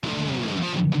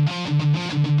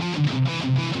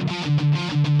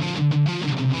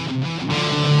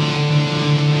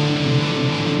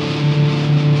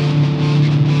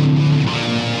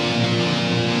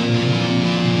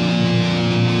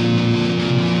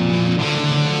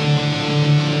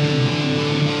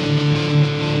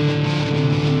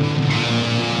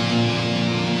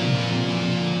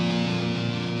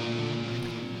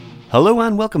Hello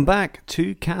and welcome back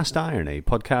to Cast Iron, a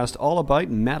podcast all about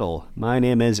metal. My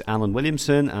name is Alan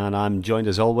Williamson and I'm joined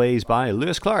as always by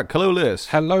Lewis Clark. Hello, Lewis.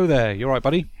 Hello there. You all right,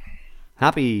 buddy?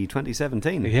 Happy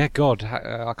 2017. Yeah, God,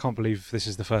 I can't believe this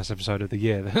is the first episode of the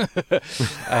year.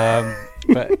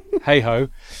 But hey-ho,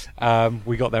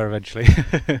 we got there eventually.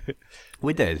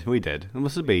 We did. It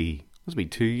must be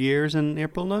 2 years in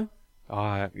April now?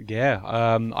 Yeah.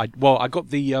 I got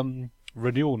the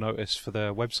renewal notice for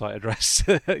the website address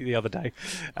the other day.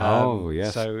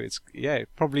 Yes. So it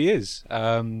probably is,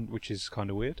 which is kind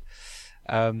of weird.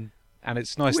 And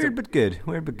it's nice. Weird but good.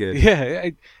 Yeah,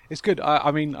 it's good. I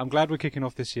mean, I'm glad we're kicking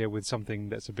off this year with something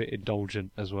that's a bit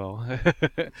indulgent as well.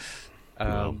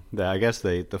 I guess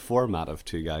the format of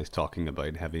two guys talking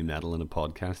about heavy metal in a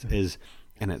podcast is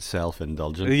in itself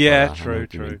indulgent. Yeah,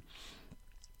 true.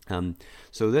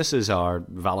 So this is our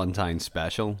Valentine's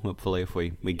special. Hopefully, if we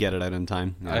get it out in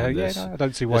time. I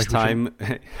don't see why.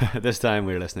 This time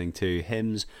we're listening to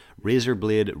Hymn's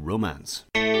Razorblade Romance.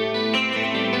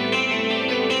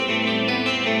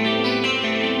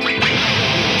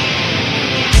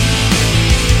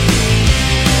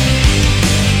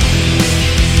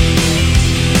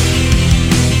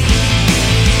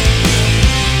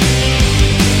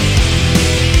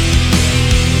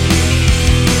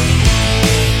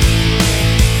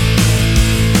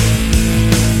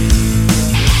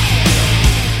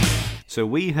 So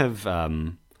we have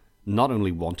not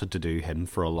only wanted to do Hymn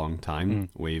for a long time,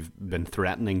 we've been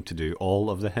threatening to do all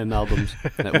of the Hymn albums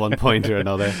at one point or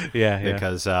another. Yeah.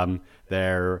 Because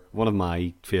they're one of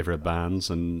my favourite bands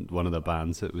and one of the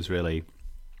bands that was really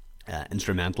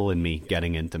instrumental in me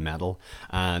getting into metal.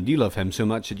 And you love Hymn so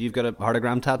much that you've got a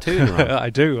heartagram tattoo in your arm. I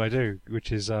do,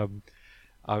 which is, oh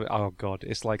God,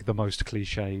 it's like the most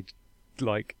cliched,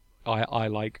 like, I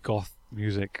like goth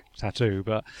music tattoo,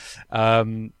 but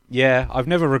I've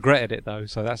never regretted it though,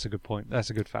 so that's a good point. That's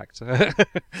a good fact.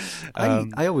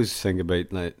 I always think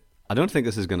about, like, I don't think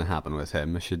this is going to happen with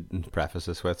him, I should preface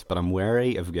this with, but I'm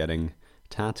wary of getting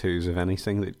tattoos of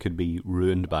anything that could be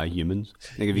ruined by humans.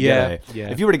 Like if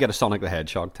you were to get a Sonic the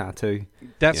Hedgehog tattoo,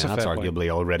 that's arguably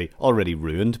already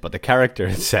ruined, but the character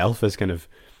itself is kind of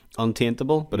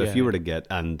untaintable. But if you were to get,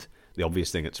 and the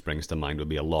obvious thing that springs to mind would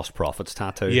be a Lost Prophets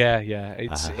tattoo.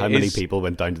 How many people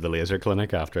went down to the laser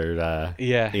clinic after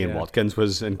Ian Watkins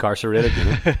was incarcerated? You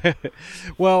know?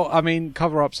 Well, I mean,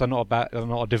 cover-ups are not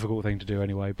a difficult thing to do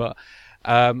anyway. But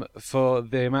for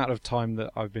the amount of time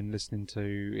that I've been listening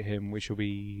to him, which will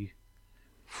be,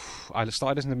 I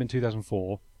started listening to him in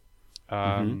 2004.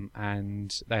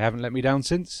 And they haven't let me down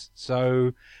since.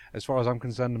 So, as far as I'm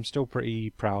concerned, I'm still pretty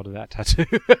proud of that tattoo.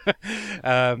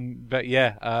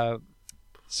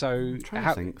 So I'm trying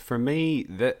to think. For me,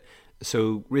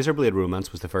 Razorblade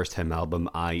Romance was the first Hymn album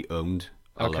I owned.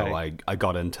 Although I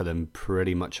got into them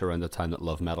pretty much around the time that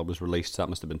Love Metal was released. So that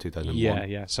must have been 2001.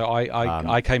 Yeah. So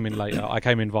I came in later. I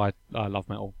came in via Love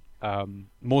Metal.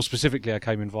 More specifically, I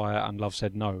came in via And Love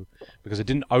Said No, because I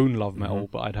didn't own Love Metal,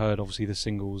 but I'd heard obviously the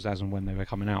singles as and when they were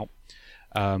coming out.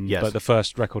 But the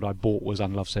first record I bought was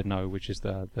And Love Said No, which is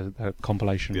the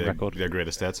compilation record. Their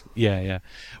greatest hits. Yeah.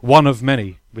 One of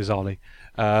many, bizarrely.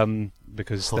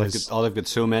 Because they've got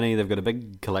so many. They've got a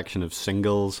big collection of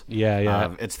singles.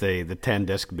 Yeah. It's the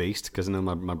 10-disc beast, because I know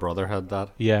my brother had that.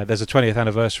 Yeah, there's a 20th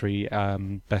anniversary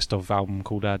best of album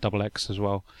called Double X as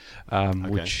well,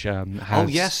 which has... Oh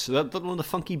yes, that one with the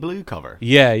funky blue cover.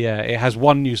 Yeah, it has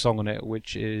one new song on it,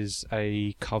 which is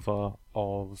a cover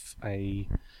of a...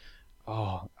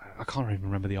 Oh, I can't even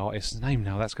remember the artist's name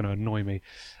now. That's going to annoy me.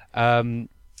 God, I'm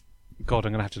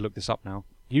going to have to look this up now.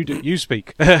 You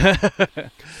speak.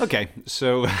 Okay,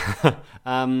 so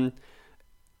I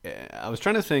was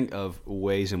trying to think of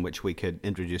ways in which we could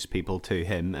introduce people to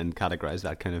him and categorize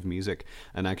that kind of music.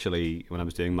 And actually, when I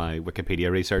was doing my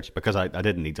Wikipedia research, because I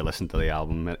didn't need to listen to the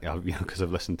album, because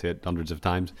I've listened to it hundreds of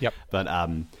times. Yep. But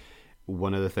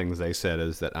one of the things they said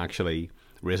is that actually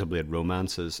Razorblade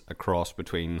Romance is a cross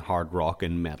between hard rock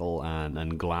and metal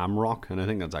and glam rock, and I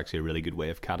think that's actually a really good way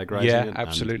of categorizing it. Yeah,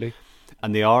 absolutely.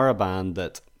 And they are a band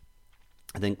that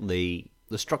I think the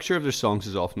structure of their songs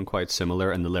is often quite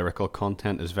similar, and the lyrical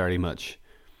content is very much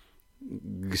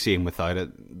the same without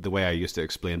it. The way I used to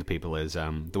explain to people is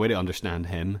the way to understand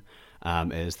him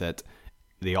is that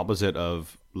the opposite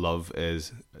of love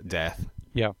is death,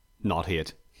 not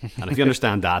hate. And if you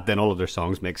understand that, then all of their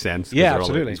songs make sense. Yeah,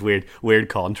 absolutely. All these weird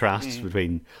contrasts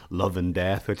between love and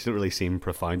death, which don't really seem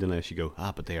profound unless you go,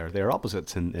 but they are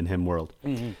opposites in hymn world.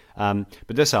 But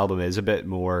this album is a bit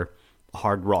more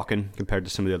hard rocking compared to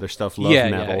some of the other stuff. Love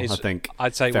Metal, I think,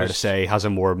 I'd say fair to say, has a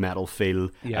more metal feel.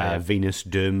 Yeah. Venus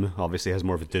Doom obviously has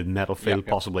more of a doom metal feel,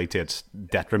 possibly to its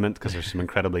detriment, because there's some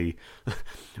incredibly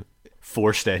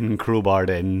forced in, crowbarred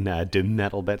in doom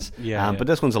metal bits. But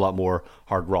this one's a lot more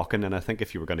hard rocking, and I think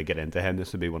if you were going to get into him,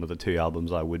 this would be one of the 2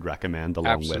 albums I would recommend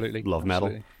along with Love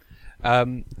Metal.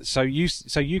 So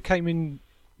you came in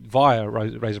via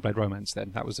Razorblade Romance,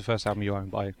 then? That was the first album you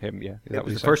owned by him, yeah? It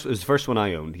was the first one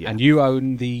I owned, yeah. And you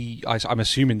own I'm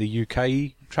assuming the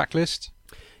UK track list?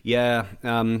 Yeah,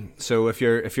 so if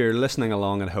you're listening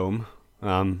along at home,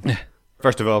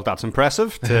 first of all, that's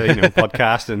impressive to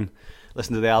podcast and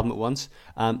listen to the album at once.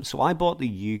 So I bought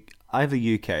I have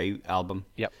the UK album.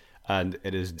 Yep. And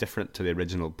it is different to the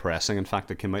original pressing. In fact,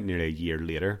 it came out nearly a year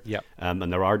later. Yep.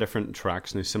 And there are different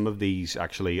tracks. Now, some of these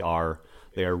actually are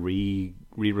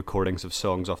re-recordings of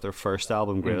songs off their first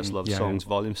album, Greatest Love Songs,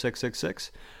 Volume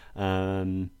 666.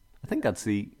 I think that's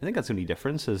the only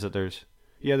difference, is that there's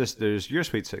Your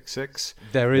Sweet 66.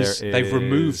 They've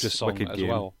removed a song Wicked as Game.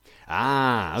 Well.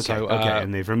 Ah, okay,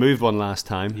 and they've removed one last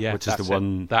time, which is the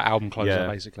one that album closer,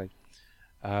 basically.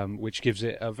 Which gives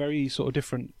it a very sort of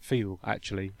different feel,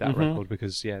 actually, that record,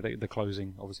 because the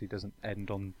closing obviously doesn't end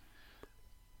on.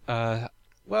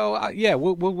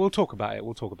 We'll talk about it.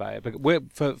 We'll talk about it.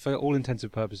 But for all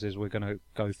intensive purposes, we're going to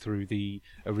go through the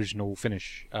original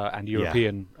Finnish and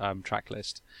European track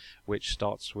list, which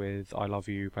starts with "I Love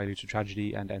You," "Prelude to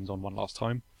Tragedy," and ends on "One Last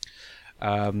Time."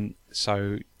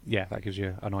 So that gives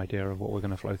you an idea of what we're going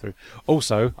to flow through.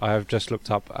 Also, I have just looked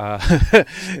up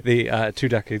the 2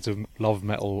 Decades of Love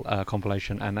Metal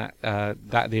compilation, and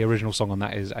that the original song on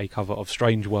that is a cover of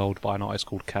 "Strange World" by an artist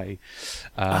called Kay.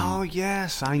 Oh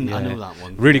yes, I know that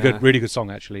one. Really good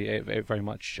song, actually. It very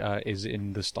much is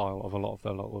in the style of a lot of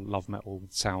the Love Metal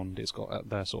sound. It's got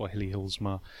the sort of Hilly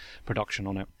Hillsma production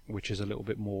on it, which is a little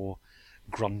bit more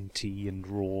grunty and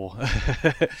raw,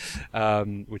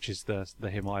 which is the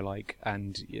hymn I like.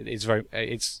 And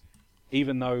it's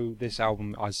even though this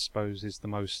album, I suppose, is the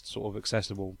most sort of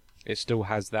accessible, it still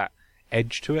has that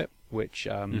edge to it, which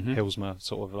Hillsma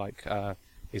sort of like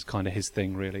is kind of his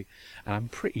thing, really. And I'm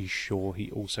pretty sure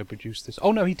he also produced this.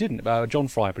 Oh no, he didn't. John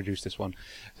Fryer produced this one,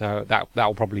 so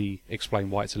that'll probably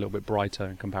explain why it's a little bit brighter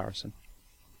in comparison.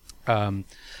 So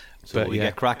we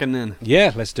get cracking then.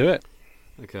 Yeah, let's do it.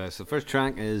 Okay, so the first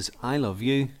track is "I Love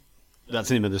You." That's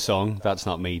the name of the song. That's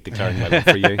not me declaring my love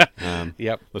for you.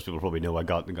 Yep. Most people probably know I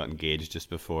got engaged just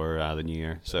before the New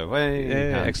Year. So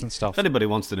excellent stuff. If anybody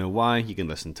wants to know why, you can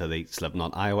listen to the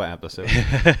Slipknot Iowa episode.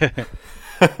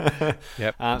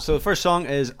 Yep. So the first song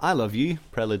is "I Love You,"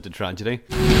 Prelude to Tragedy.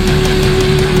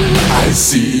 I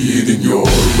see it in your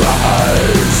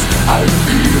eyes, I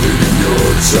feel it in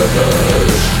your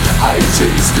touch, I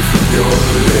taste it from your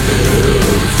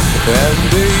lips, and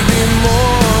baby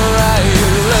more I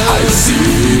love. I see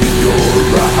it in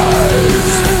your eyes,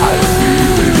 I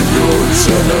feel it in your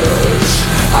touch,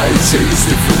 I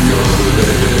taste it from your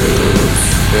lips,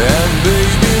 and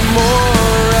baby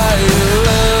more I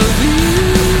love you.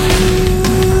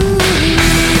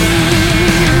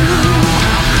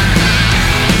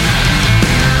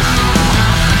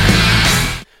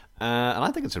 And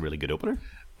I think it's a really good opener.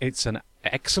 It's an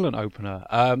excellent opener.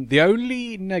 The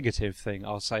only negative thing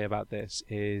I'll say about this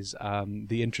is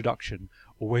the introduction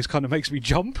always kind of makes me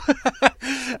jump.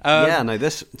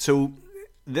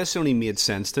 This only made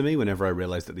sense to me whenever I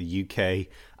realised that the UK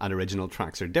and original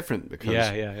tracks are different, because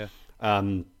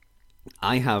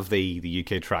I have the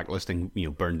UK track listing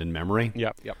burned in memory.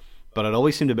 Yep. But it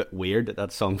always seemed a bit weird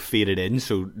that song faded in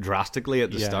so drastically at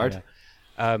the start. Yeah.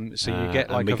 So you get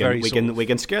like we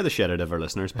can scare the shit out of our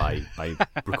listeners by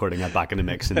recording that back in the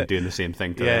mix and doing the same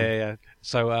thing to them. Yeah.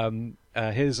 So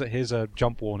here's a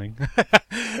jump warning.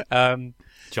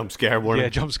 Jump scare warning. Yeah,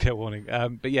 jump scare warning.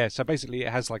 But yeah, so basically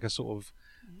it has like a sort of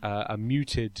a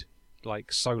muted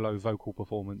like solo vocal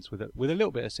performance with a little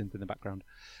bit of synth in the background,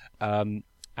 and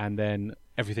then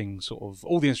everything sort of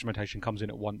all the instrumentation comes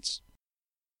in at once.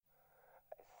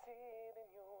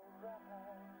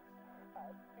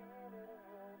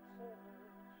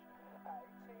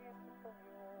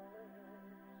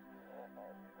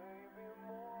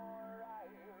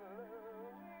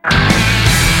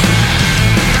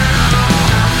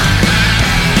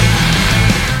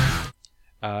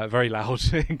 Very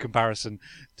loud in comparison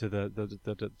to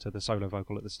the solo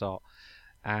vocal at the start,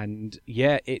 and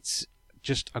it's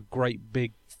just a great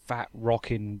big fat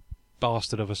rocking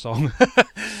bastard of a song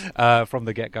from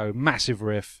the get-go. Massive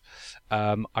riff.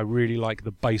 I really like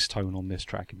the bass tone on this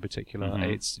track in particular.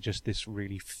 Mm-hmm. It's just this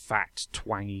really fat,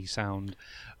 twangy sound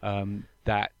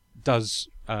that does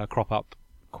crop up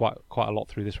quite a lot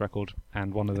through this record,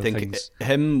 and one of the things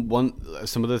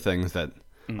some of the things that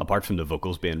apart from the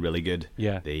vocals being really good,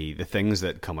 the things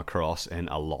that come across in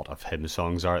a lot of him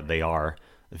songs are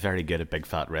very good at big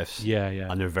fat riffs,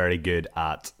 and they're very good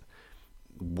at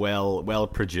well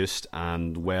produced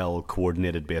and well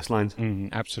coordinated bass lines.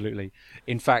 Absolutely.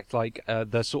 In fact, like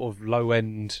the sort of low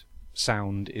end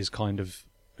sound is kind of,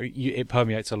 it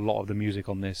permeates a lot of the music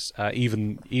on this,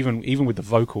 even with the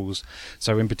vocals.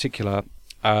 So in particular,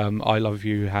 I Love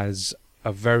You has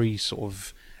a very sort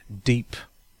of deep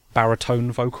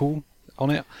baritone vocal on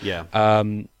it.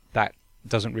 That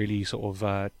doesn't really sort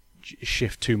of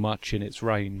shift too much in its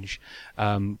range,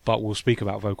 but we'll speak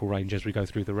about vocal range as we go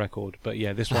through the record. But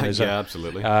yeah, this one is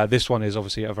absolutely. This one is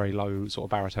obviously a very low sort of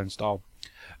baritone style.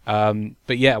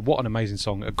 But yeah, what an amazing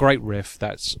song! A great riff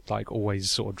that's like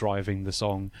always sort of driving the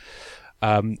song.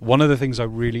 One of the things I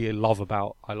really love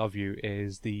about I Love You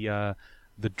is the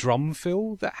drum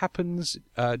fill that happens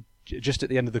just at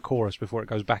the end of the chorus before it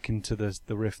goes back into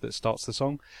the riff that starts the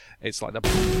song. It's like the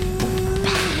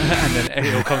and then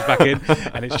it all comes back in,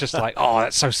 and it's just like, oh,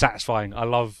 that's so satisfying. I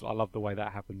love the way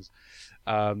that happens.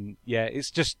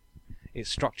 It's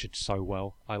structured so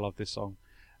well. I love this song.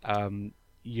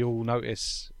 You'll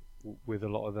notice with a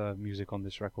lot of the music on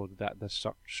this record that the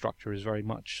structure is very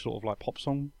much sort of like pop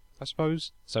song, I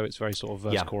suppose. So it's very sort of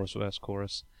verse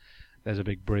chorus. There's a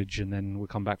big bridge, and then we'll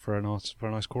come back for a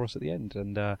nice chorus at the end.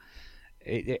 And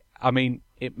it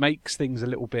makes things a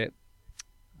little bit,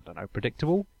 I don't know,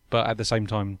 predictable, but at the same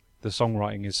time, the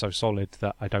songwriting is so solid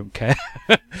that I don't care.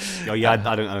 I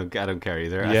don't care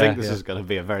either. I think this is going to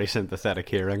be a very sympathetic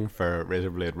hearing for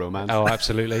Razorblade Romance. Oh,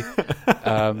 absolutely.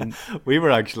 We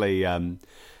were actually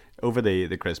over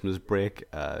the Christmas break,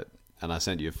 and I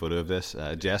sent you a photo of this.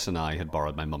 Jess and I had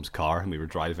borrowed my mum's car, and we were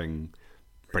driving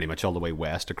pretty much all the way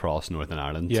west across Northern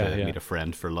Ireland to meet a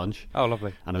friend for lunch. Oh,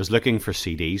 lovely. And I was looking for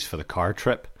CDs for the car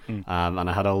trip, and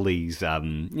I had all these,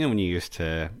 when you used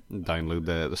to download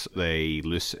the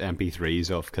loose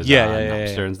MP3s off Kazaa and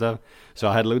Napster and stuff. So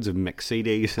I had loads of mix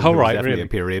CDs. And there was definitely a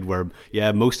period where,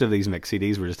 most of these mix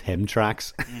CDs were just hymn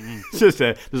tracks. There's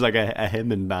like a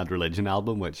hymn and Bad Religion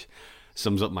album, which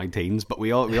sums up my teens, but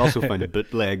we also found a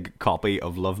bootleg copy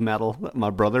of Love Metal that my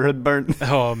brother had burnt.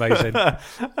 Oh, amazing.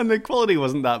 And the quality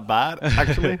wasn't that bad,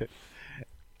 actually.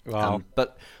 Wow.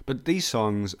 But these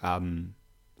songs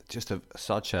just have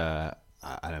such an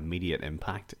immediate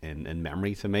impact in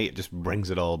memory to me. It just brings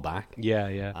it all back.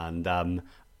 Yeah. And I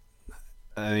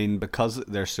mean, because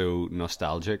they're so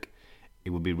nostalgic, it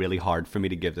would be really hard for me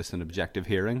to give this an objective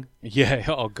hearing. Yeah.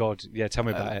 Oh God. Yeah. Tell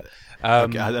me about it.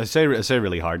 Okay, I say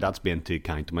really hard. That's being too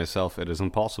kind to myself. It is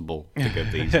impossible to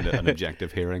give these an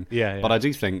objective hearing. Yeah. But I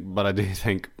do think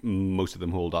most of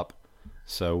them hold up.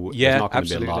 So there's not going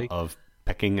to be a lot of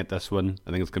picking at this one.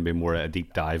 I think it's going to be more a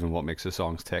deep dive in what makes the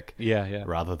songs tick. Yeah.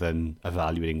 Rather than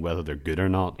evaluating whether they're good or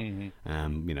not.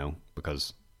 Mm-hmm.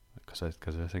 Because I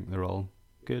think they're all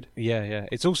good. Yeah.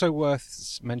 It's also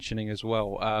worth mentioning as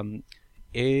well.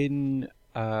 In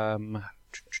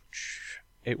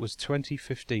it was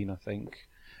 2015, I think.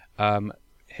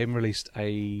 Him released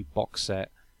a box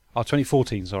set.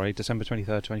 2014, sorry, December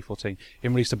 23rd, 2014.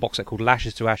 Him released a box set called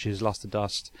Lashes to Ashes, Lust to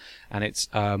Dust, and it's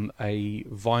a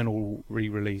vinyl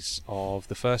re-release of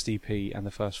the first EP and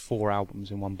the first 4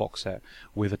 albums in one box set,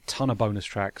 with a ton of bonus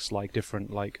tracks, like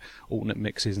different alternate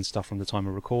mixes and stuff from the time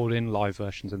of recording, live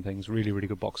versions and things. Really, really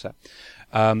good box set.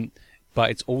 But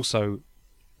it's also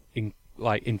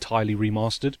entirely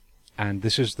remastered, and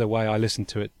this is the way I listened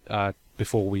to it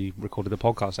before we recorded the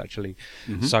podcast, actually.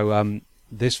 Mm-hmm. So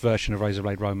this version of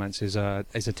Razorblade Romance is a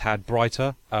tad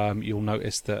brighter. You'll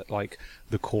notice that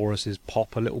the choruses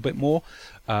pop a little bit more,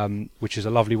 which is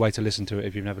a lovely way to listen to it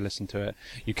if you've never listened to it.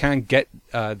 You can get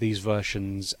these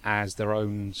versions as their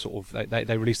own sort of.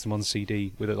 They release them on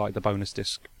CD with the bonus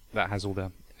disc that has all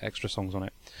the extra songs on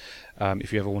it.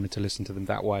 If you ever wanted to listen to them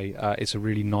that way, it's a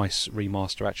really nice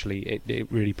remaster. Actually, it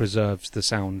really preserves the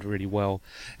sound really well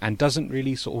and doesn't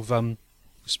really sort of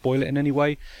spoil it in any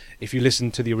way. If you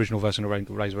listen to the original version of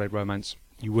Razorblade Romance,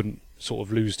 you wouldn't sort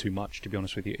of lose too much, to be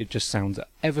honest with you. It just sounds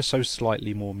ever so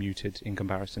slightly more muted in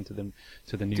comparison to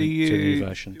the new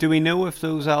version. Do we know if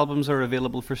those albums are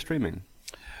available for streaming?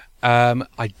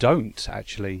 I don't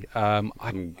actually. I'm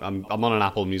on an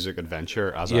Apple Music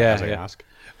adventure as I ask.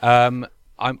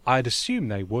 I'd assume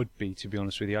they would be, to be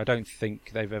honest with you. I don't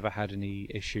think they've ever had any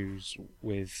issues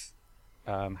with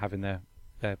having their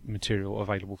material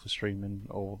available for streaming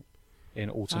or in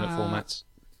alternate formats.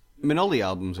 I mean, all the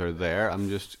albums are there. I'm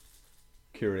just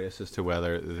curious as to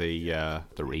whether the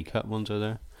recut ones are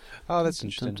there. Oh, that's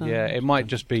interesting. Yeah, it might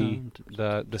just be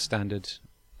the standard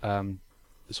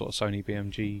sort of Sony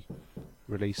BMG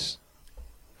release.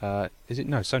 Is it?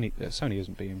 No, Sony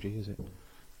isn't BMG, is it?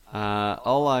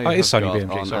 All I have it's Sony got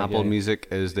BMG, on sorry, Apple yeah. Music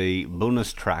is the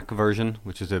bonus track version,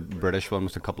 which is a British one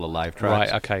with a couple of live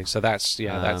tracks. Right. Okay. So that's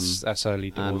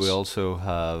early doors. And we also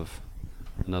have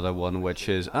another one which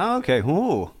is okay.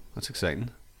 Oh, that's exciting.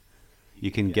 You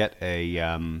can get the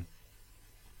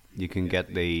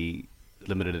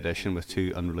limited edition with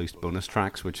 2 unreleased bonus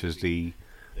tracks, which is the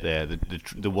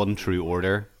One True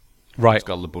Order. Right. It's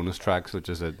got all the bonus tracks, which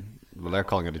is they're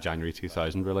calling it a January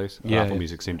 2000 release. Yeah, Apple yeah.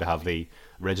 Music seem to have the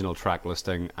original track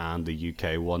listing and the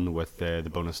UK one with the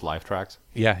bonus live tracks.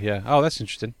 Yeah. Oh, that's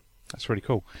interesting. That's really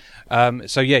cool.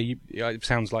 So yeah, it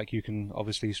sounds like you can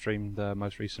obviously stream the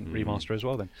most recent remaster as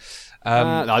well. Then,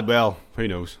 well, who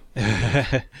knows?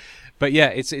 but yeah,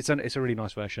 it's a really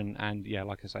nice version, and yeah,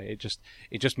 like I say,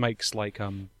 it just makes like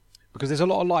because there's a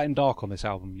lot of light and dark on this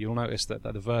album. You'll notice that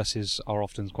the verses are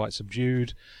often quite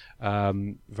subdued,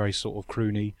 very sort of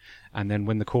croony, and then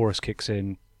when the chorus kicks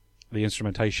in, the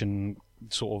instrumentation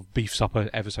sort of beefs up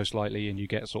ever so slightly, and you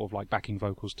get sort of like backing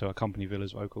vocals to accompany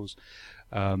Villa's vocals,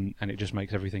 and it just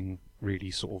makes everything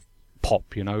really sort of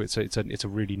pop. You know, it's a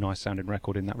really nice sounding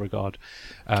record in that regard.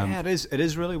 Yeah, it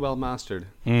is really well mastered.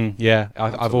 Yeah,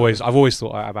 I've always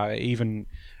thought about it. Even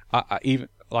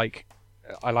like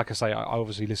I say, I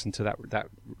obviously listened to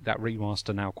that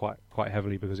remaster now quite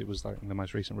heavily because it was like the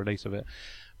most recent release of it,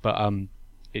 but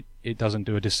it doesn't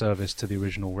do a disservice to the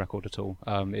original record at all.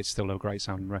 It's still a great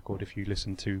sounding record if you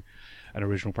listen to an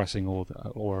original pressing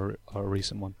or a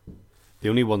recent one. The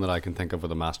only one that I can think of where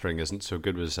the mastering isn't so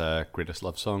good was Greatest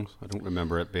Love Songs. I don't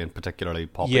remember it being particularly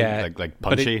poppy, like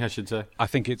punchy, I should say. I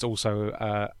think it's also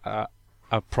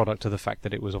a product of the fact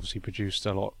that it was obviously produced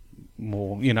a lot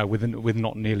more, with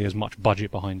not nearly as much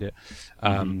budget behind it.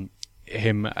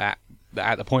 Him at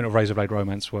the point of Razorblade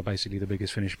Romance were basically the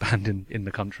biggest Finnish band in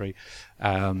the country.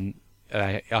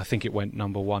 I think it went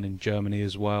number 1 in Germany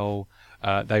as well.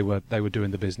 They were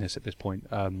doing the business at this point.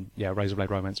 Razorblade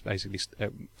Romance basically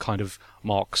kind of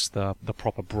marks the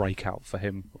proper breakout for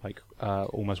him, like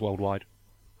almost worldwide.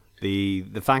 The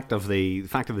fact of the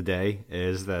day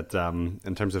is that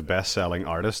in terms of best-selling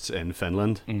artists in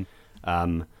Finland,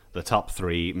 the top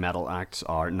 3 metal acts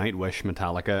are Nightwish,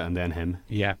 Metallica, and then him.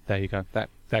 Yeah, there you go.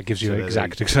 That gives you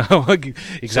exactly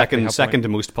second to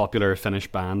most popular Finnish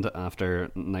band after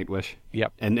Nightwish.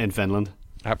 Yep. In Finland.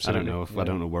 Absolutely. I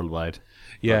don't know worldward.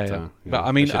 Yeah, but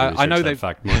I mean, I know they've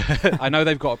fact more. I know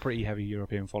they've got a pretty heavy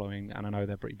European following, and I know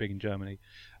they're pretty big in Germany.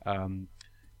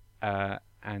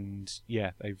 And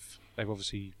yeah, they've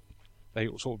obviously they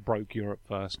sort of broke Europe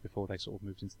first before they sort of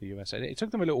moved into the US. It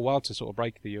took them a little while to sort of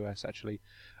break the US. Actually,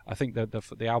 I think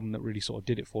the album that really sort of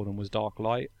did it for them was Dark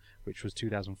Light, which was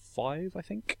 2005, I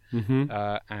think.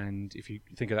 And if you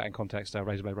think of that in context,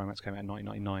 Razorblade Romance came out in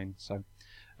 1999. So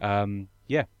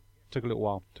yeah. Took a little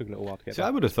while to get See, that.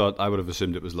 I would have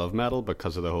assumed it was love metal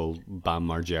because of the whole Bam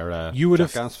Margera. You would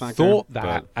have factor, thought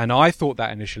that, and I thought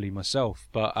that initially myself,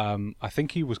 but I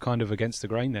think he was kind of against the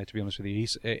grain there, to be honest with you.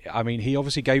 He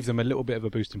obviously gave them a little bit of a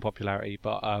boost in popularity,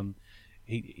 but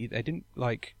they didn't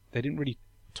really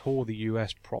tour the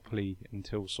US properly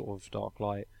until sort of Dark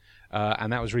Light,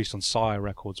 and that was released on Sire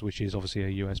Records, which is obviously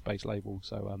a US based label.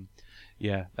 So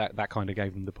that kind of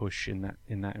gave them the push in that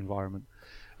environment.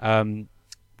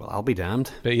 Well, I'll be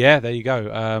damned. But yeah, there you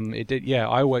go. It did. Yeah,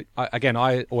 I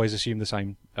always assumed the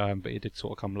same, but it did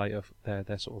sort of come later. Their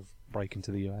sort of break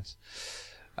into the US.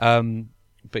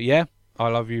 But yeah, I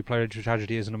Love You, Player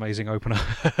Tragedy is an amazing opener,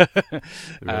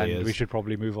 really is. We should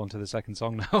probably move on to the second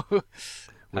song now,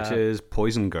 which is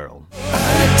Poison Girl.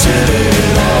 I did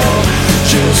it all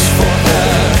just for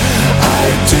her. I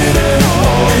did it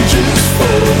all just for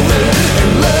her.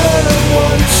 And let her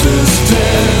once is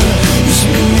dead. It's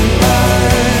me, my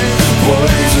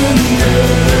poison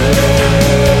girl.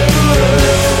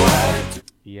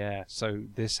 Yeah, so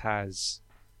this has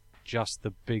just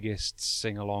the biggest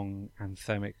sing-along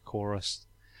anthemic chorus.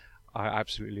 I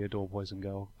absolutely adore Poison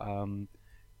Girl.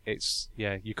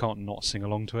 You can't not sing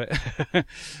along to it.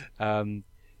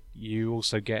 You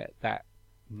also get that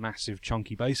massive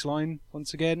chunky bass line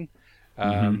once again.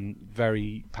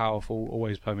 Very powerful,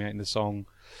 always permeating the song.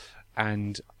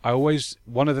 And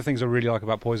one of the things I really like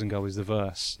about Poison Girl is the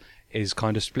verse is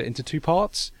kind of split into 2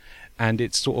 parts, and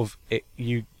it's sort of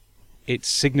it's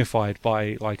signified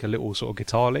by like a little sort of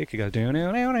guitar lick. It goes down,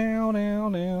 and then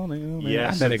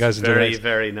it goes into very,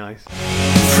 very nice.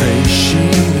 Pray she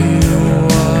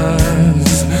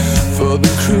was for the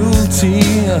cruelty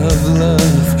of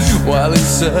love, while its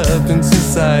serpents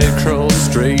inside crawl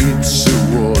straight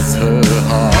towards her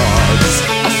heart.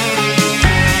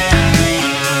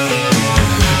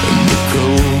 And the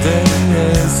cold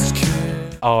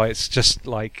Oh, it's just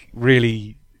like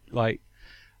really like,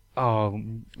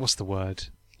 what's the word?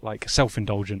 Like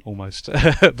self-indulgent almost,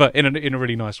 but in a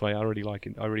really nice way. I really like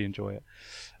it. I really enjoy it.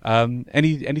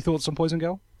 Any thoughts on Poison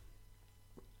Girl?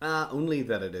 Only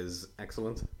that it is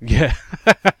excellent. Yeah.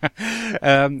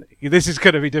 This is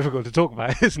going to be difficult to talk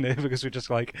about, isn't it? Because we're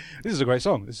just like, this is a great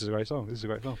song. This is a great song. This is a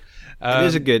great song.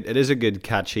 It is a good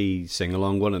catchy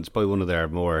sing-along one. It's probably one of their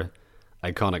more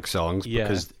iconic songs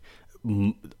because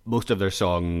most of their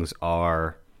songs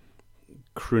are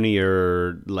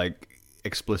croonier, like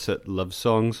explicit love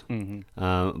songs.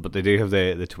 Mm-hmm. But they do have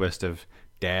the twist of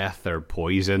death or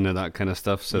poison and that kind of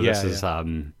stuff. So this is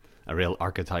a real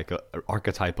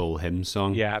archetypal hymn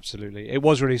song. Yeah, absolutely. It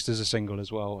was released as a single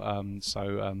as well.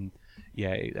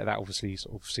 That obviously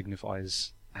sort of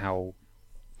signifies how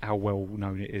well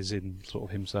known it is in sort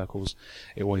of hymn circles.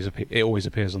 It always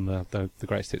appears on the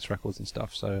greatest hits records and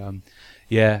stuff. So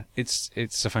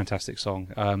it's a fantastic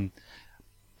song.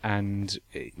 And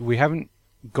we haven't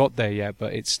got there yet,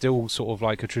 but it's still sort of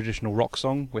like a traditional rock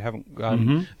song. We haven't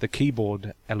the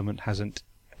keyboard element hasn't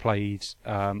played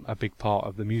a big part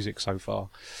of the music so far,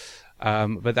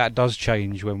 but that does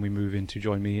change when we move into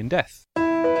Join Me in Death.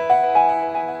 Baby,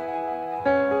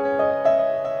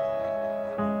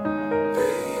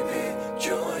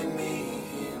 join me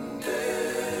in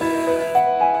death.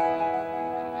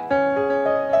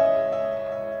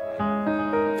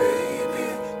 Baby,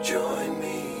 join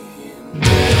me in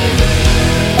death.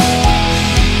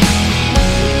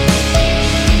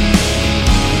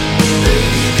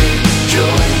 Baby,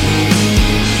 join me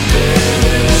in death.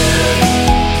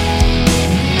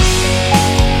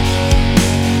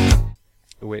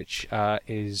 Which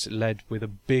is led with a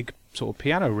big sort of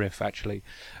piano riff, actually,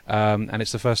 and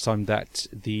it's the first time that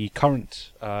the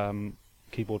current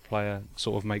keyboard player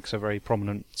sort of makes a very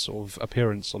prominent sort of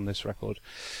appearance on this record.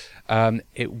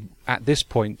 At this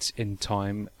point in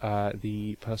time,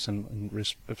 the person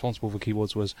responsible for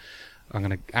keyboards was, I'm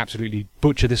going to absolutely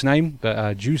butcher this name,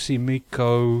 but Jussi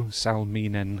Mikko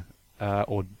Salminen,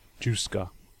 or Juska,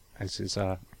 as his...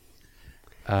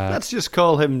 Let's just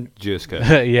call him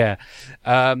Juska. Yeah.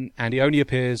 And he only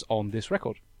appears on this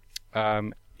record.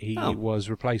 He was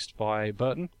replaced by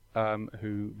Burton,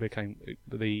 who became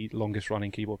the longest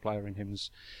running keyboard player in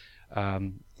him's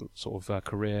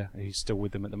career. He's still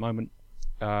with them at the moment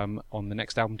on the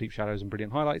next album, Deep Shadows and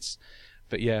Brilliant Highlights.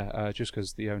 But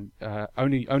Juska's the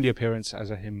only appearance as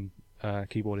a hymn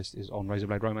keyboardist is on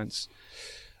Razorblade Romance.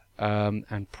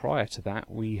 And prior to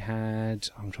that, we had,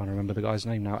 I'm trying to remember the guy's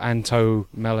name now, Anto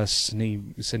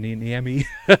Melasiniemi.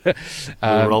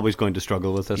 We're always going to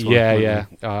struggle with this one. Yeah.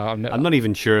 I'm not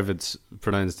even sure if it's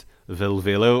pronounced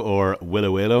Vilvilo or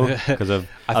Willow Willow, because I've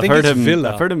think heard it's him.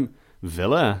 Villa. I've heard him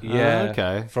Villa. Yeah.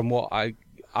 Okay. From what I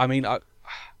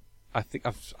think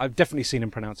I've definitely seen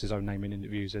him pronounce his own name in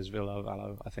interviews as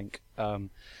Valo, I think.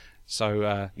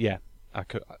 So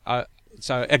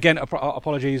again,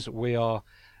 apologies. We are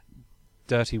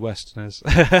dirty Westerners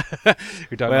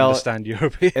who don't understand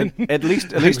European. At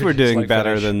least we're doing like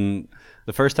better Finnish. than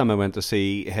the first time I went to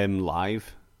see him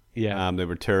live. Yeah. They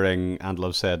were touring And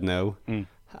Love Said No.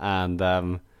 And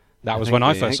that was when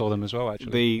I first saw them as well,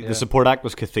 actually. The support act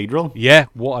was Cathedral. Yeah,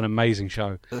 what an amazing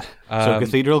show. So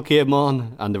Cathedral came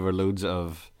on, and there were loads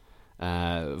of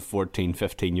 14,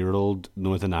 15-year-old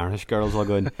Northern Irish girls all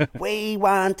going, "We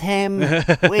want him!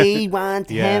 We want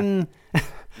him!"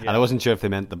 And I wasn't sure if they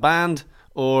meant the band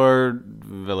or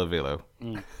Villa Velo.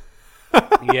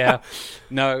 Yeah,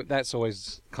 no, that's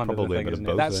always kind Probably of the a thing, bit isn't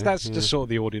of it? both, That's just sort of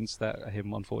the audience that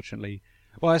him, unfortunately.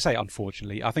 Well, I say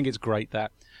unfortunately. I think it's great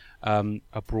that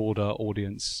a broader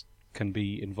audience can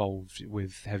be involved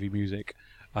with heavy music.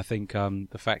 I think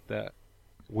the fact that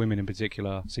women in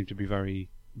particular seem to be very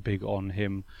big on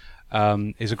him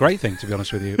is a great thing, to be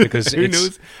honest with you, because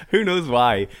who knows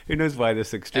why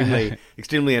this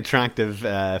extremely attractive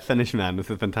Finnish man with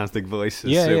a fantastic voice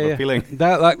is so appealing.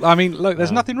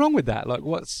 There's nothing wrong with that.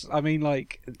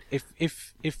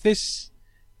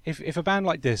 If a band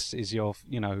like this is your,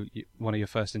 one of your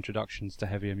first introductions to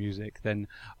heavier music, then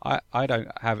I don't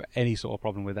have any sort of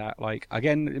problem with that. Like,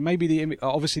 again, maybe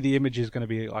obviously the image is going to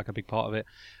be like a big part of it,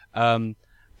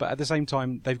 but at the same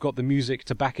time they've got the music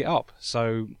to back it up.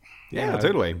 So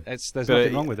totally. There's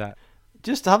nothing wrong with that.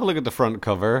 Just have a look at the front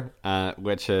cover,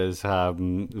 which is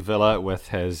Villa with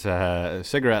his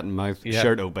cigarette in mouth,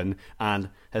 shirt open, and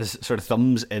his sort of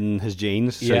thumbs in his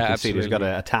jeans. So you can see he's got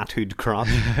a tattooed crotch.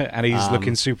 And he's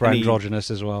looking super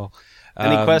androgynous as well.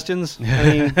 Any questions?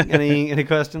 Any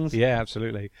questions? Yeah,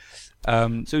 absolutely.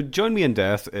 So "Join Me in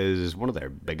Death" is one of their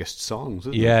biggest songs,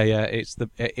 isn't it? Yeah.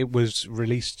 It was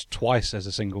released twice as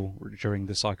a single during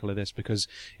the cycle of this, because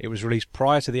it was released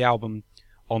prior to the album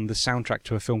on the soundtrack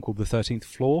to a film called The 13th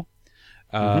Floor,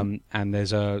 and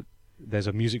there's a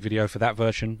music video for that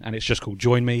version, and it's just called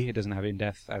 "Join Me." It doesn't have "In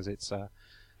Death" as its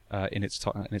in its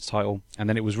title, and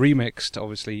then it was remixed,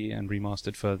 obviously, and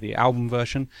remastered for the album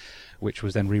version, which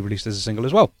was then re-released as a single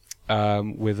as well,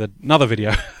 with another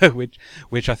video,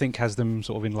 which I think has them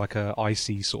sort of in like a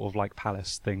icy sort of like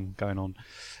palace thing going on,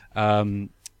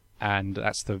 and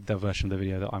that's the version of the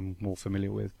video that I'm more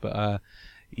familiar with. But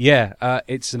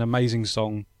it's an amazing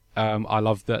song. I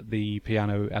love that the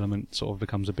piano element sort of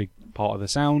becomes a big part of the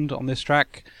sound on this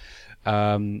track.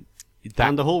 And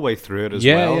the whole way through it as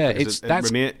well. Yeah, it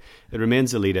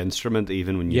remains the lead instrument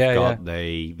even when you've got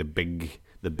the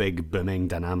big booming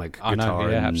dynamic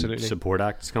guitar and support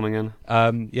acts coming in.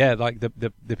 Like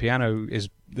the piano is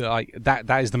like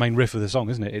that is the main riff of the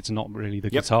song, isn't it? It's not really the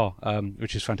guitar,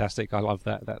 which is fantastic. I love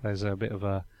that there's a bit of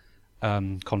a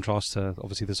contrast to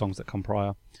obviously the songs that come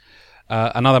prior.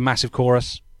 Another massive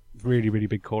chorus, really really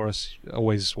big chorus.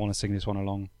 Always want to sing this one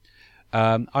along.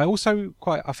 I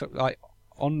felt like,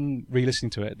 on re-listening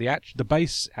to it, the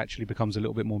bass actually becomes a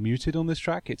little bit more muted on this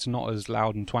track. It's not as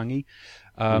loud and twangy.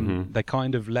 They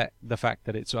kind of let the fact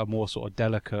that it's a more sort of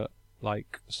delicate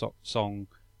like song,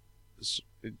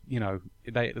 you know,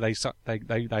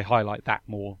 they highlight that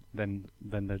more than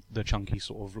the chunky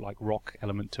sort of like rock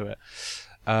element to it.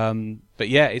 But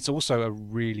yeah, it's also a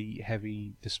really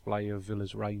heavy display of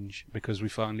Villa's range, because we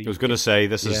finally... I was going to say,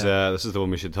 this is the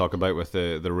one we should talk about with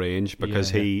the range,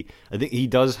 because I think he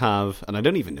does have, and I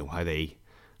don't even know how they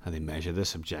measure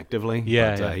this objectively,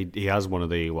 he has one of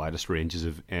the widest ranges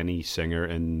of any singer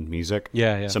in music.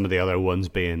 Some of the other ones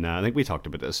being, I think we talked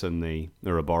about this in the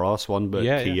Ouroboros one, but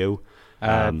Kyo.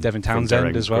 Devin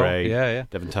Townsend as well. Gray,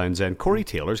 Devin Townsend. Corey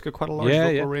Taylor's got quite a large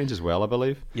vocal range as well, I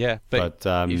believe. Yeah, but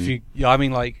if you, I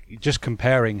mean, like, just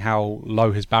comparing how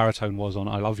low his baritone was on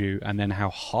 "I Love You" and then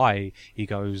how high he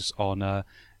goes on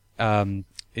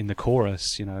in the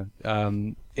chorus, you know,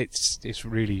 it's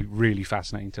really really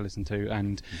fascinating to listen to,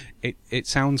 and it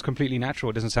sounds completely natural.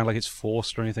 It doesn't sound like it's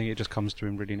forced or anything. It just comes to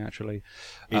him really naturally.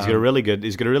 He's got a really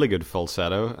good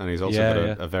falsetto, and he's also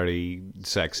got a very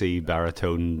sexy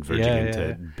baritone verging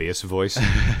into bass voice.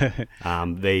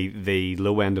 The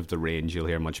low end of the range you'll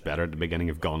hear much better at the beginning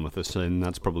of Gone with the Sun.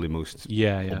 That's probably the most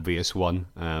obvious one.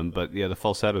 But the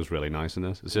falsetto is really nice in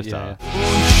this. It's just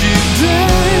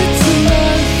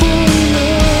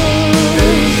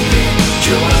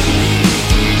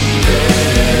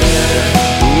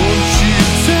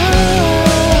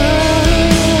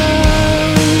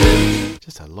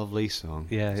just a lovely song.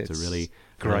 Yeah, it's a really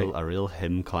great, a real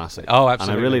hymn classic. Oh,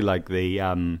 absolutely. And I really like the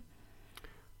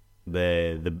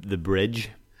bridge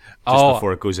just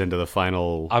before it goes into the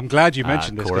final. I'm glad you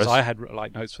mentioned this, because I had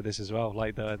like notes for this as well,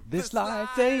 like "This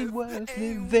life ain't worth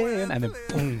living," and then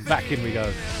boom, back in we go.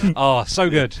 Oh, so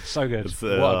good, so good.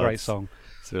 What a great song.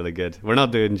 It's really good. We're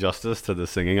not doing justice to the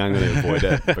singing. I'm going to avoid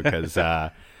it because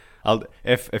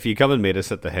if you come and meet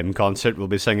us at the hymn concert, we'll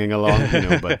be singing along, you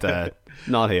know. But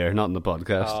not here, not in the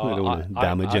podcast. We don't want to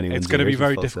damage anyone's. It's going to be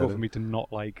very difficult for me to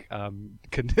not like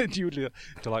continue to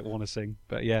like want to sing.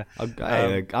 But yeah,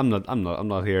 I'm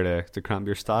not here to cramp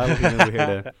your style. You know, we're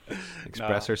here to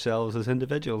express ourselves as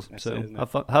individuals. So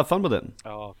have fun with it.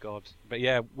 Oh God! But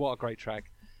yeah, what a great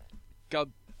track.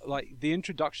 God. Like, the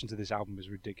introduction to this album is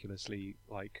ridiculously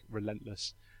like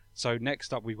relentless. So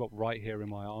next up we've got "Right Here in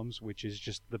My Arms," which is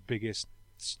just the biggest,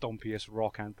 stompiest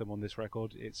rock anthem on this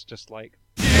record. It's just like,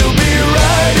 you'll be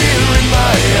right here in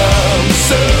my arms,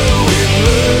 so in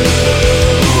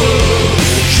love.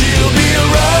 She'll be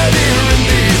right here in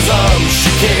these arms, she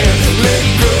can't let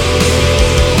go.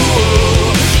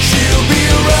 She'll be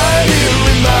right here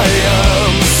in my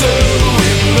arms, so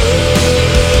in love.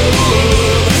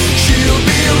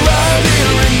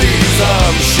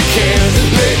 She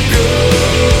can't let go.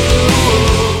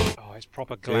 Oh, it's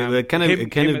proper glam. It kind of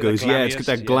goes, it's got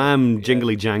that glam,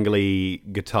 jingly jangly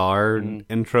guitar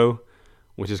intro,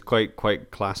 which is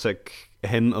quite classic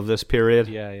hymn of this period.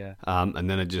 And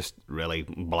then it just really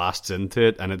blasts into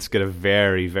it, and it's got a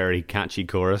very very catchy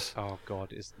chorus. Oh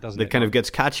God, it kind of gets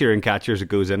catchier and catchier as it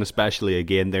goes in. Especially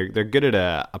again, they're good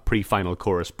at a pre-final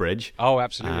chorus bridge. Oh,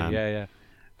 absolutely,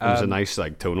 There's a nice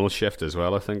like tonal shift as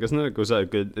well, I think, isn't it? It goes out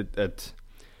good.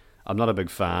 I'm not a big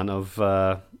fan of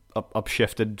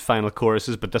upshifted final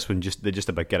choruses, but this one they just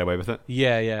about get away with it.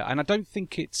 Yeah, and I don't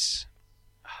think it's.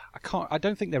 I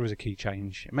don't think there is a key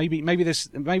change. Maybe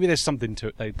there's something to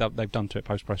it they've done to it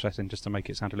post processing just to make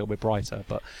it sound a little bit brighter.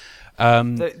 But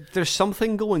there's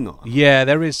something going on. Yeah,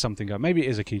 there is something going. Maybe it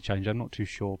is a key change. I'm not too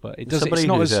sure, but it does. Somebody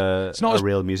who's a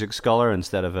real music scholar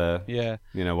instead of a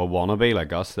wannabe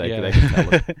like us. They can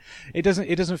tell us. It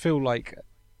doesn't feel like.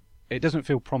 It doesn't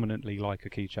feel prominently like a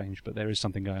key change, but there is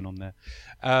something going on there.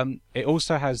 It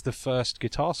also has the first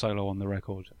guitar solo on the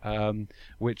record,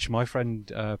 which my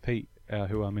friend Pete,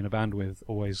 who I'm in a band with,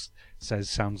 always says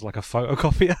sounds like a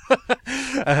photocopier.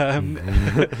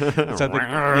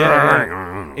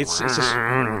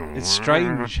 It's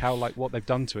strange how like what they've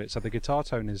done to it. So the guitar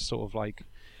tone is sort of like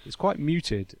it's quite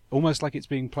muted, almost like it's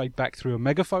being played back through a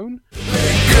megaphone.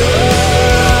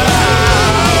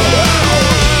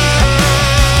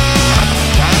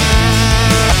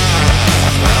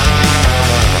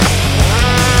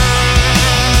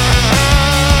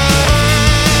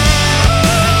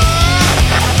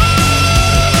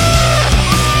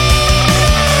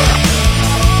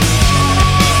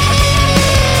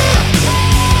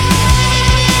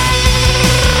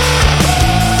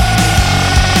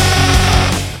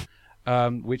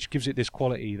 Which gives it this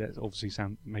quality that obviously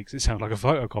makes it sound like a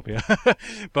photocopier.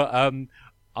 But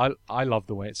I love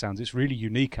the way it sounds. It's really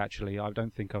unique, actually. I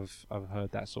don't think I've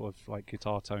heard that sort of like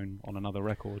guitar tone on another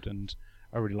record, and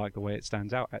I really like the way it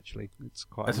stands out. Actually, it's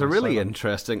a really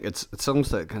interesting. It's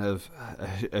almost like kind of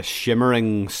a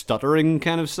shimmering, stuttering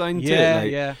kind of sound. Yeah, to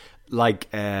it. yeah. Like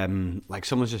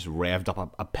someone's just revved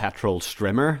up a petrol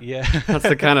strimmer. Yeah, that's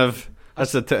the kind of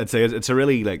it's a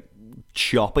really like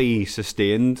choppy,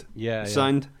 sustained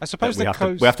sound. I suppose we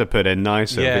have to put in now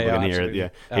so people can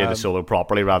hear the solo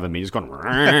properly rather than me just going.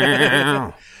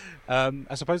 I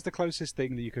suppose the closest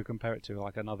thing that you could compare it to,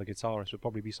 like another guitarist, would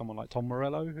probably be someone like Tom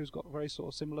Morello, who's got a very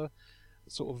sort of similar,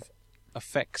 sort of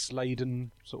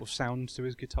effects-laden sort of sound to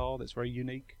his guitar that's very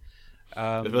unique.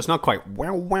 But it's not quite.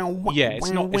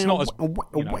 It's not as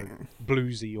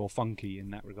bluesy or funky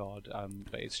in that regard.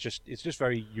 But it's just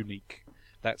very unique.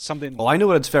 That's something. Well, I know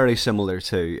what it's very similar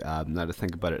to. Now to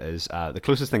think about it is the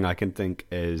closest thing I can think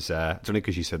is it's only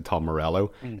because you said Tom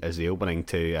Morello is the opening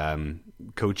to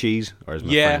Cochise, or as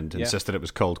my friend insisted it was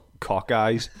called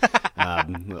Cockeyes,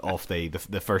 off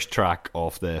the first track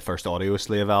off the first Audio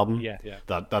Slave album. Yeah.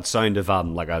 That sound of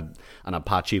like an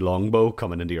Apache longbow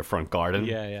coming into your front garden.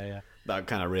 Yeah. That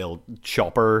kind of real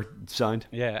chopper sound.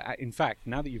 Yeah, in fact,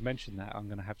 now that you've mentioned that, I'm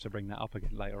going to have to bring that up again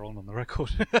later on the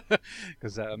record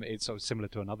because it's sort of similar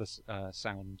to another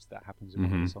sound that happens in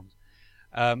one of the songs.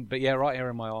 But yeah, Right Here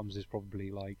in My Arms is probably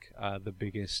like the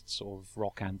biggest sort of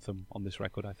rock anthem on this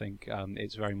record, I think.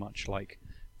 It's very much like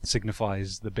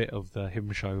signifies the bit of the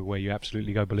hymn show where you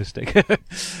absolutely go ballistic.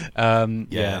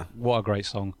 Yeah, what a great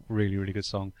song. Really, really good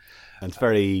song. And it's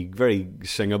very, very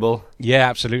singable. Yeah,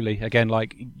 absolutely. Again,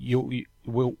 like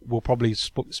we'll probably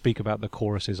speak about the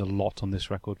choruses a lot on this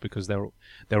record because they're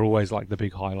always like the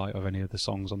big highlight of any of the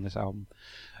songs on this album.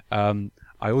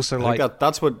 I also like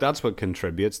that's what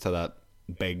contributes to that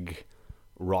big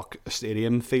rock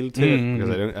stadium feel to it,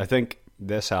 because I think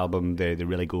this album they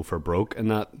really go for broke in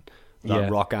that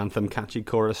rock anthem catchy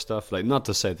chorus stuff. Like, not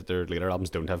to say that their later albums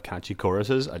don't have catchy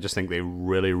choruses, I just think they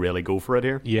really, really go for it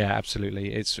here. Yeah,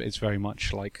 absolutely. It's very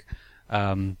much like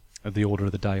the order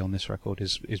of the day on this record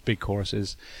is big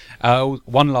choruses.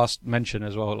 One last mention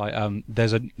as well, like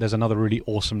there's another really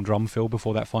awesome drum fill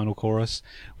before that final chorus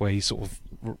where he sort of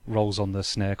rolls on the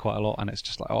snare quite a lot, and it's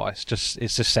just like it just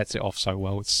sets it off so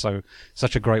well. It's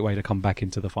such a great way to come back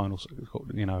into the final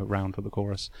round for the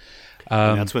chorus.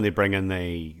 And that's when they bring in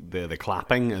the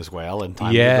clapping as well in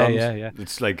time. Yeah.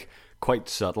 It's like quite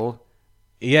subtle.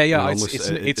 Yeah.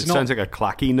 It sounds like a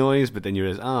clacky noise, but then you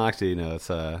realize, actually, it's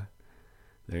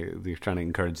they're trying to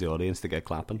encourage the audience to get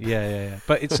clapping. Yeah.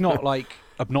 But it's not like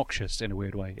obnoxious in a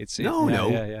weird way. No.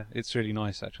 Yeah. It's really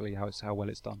nice actually how well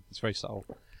it's done. It's very subtle.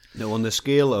 No, on the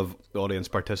scale of audience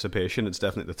participation, it's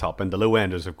definitely the top end. The low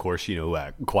end is, of course,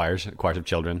 choirs of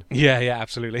children. Yeah,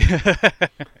 absolutely.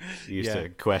 Used to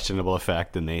questionable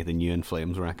effect in the New In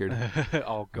Flames record.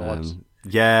 Oh God.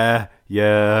 Yeah.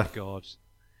 Oh, God.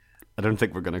 I don't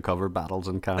think we're going to cover Battles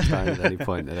in Cast Iron at any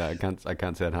point. I can't see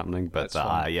it happening. But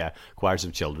choirs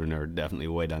of children are definitely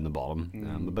way down the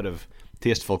bottom. A bit of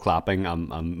tasteful clapping.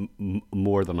 I'm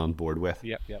more than on board with.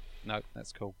 Yep. No,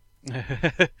 that's cool.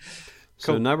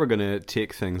 So now we're going to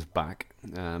take things back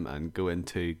and go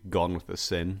into Gone with the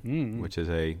Sin, which is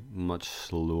a much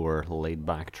slower,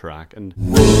 laid-back track. And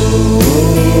oh,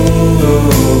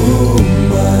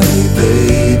 my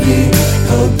baby,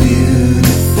 how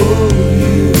beautiful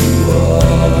you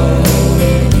are.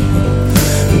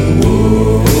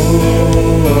 Oh,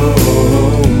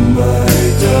 my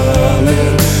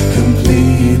darling,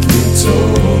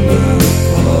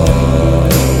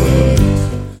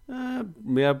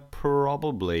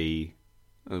 probably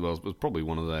it was probably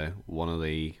one of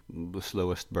the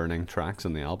slowest burning tracks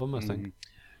on the album, I think.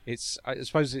 I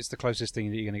suppose it's the closest thing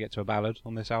that you're going to get to a ballad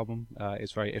on this album.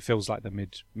 It feels like the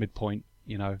midpoint,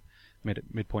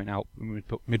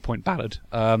 midpoint ballad.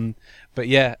 But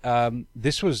yeah,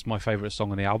 this was my favourite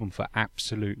song on the album for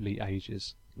absolutely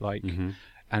ages. And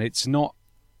it's not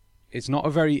a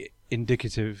very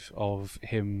indicative of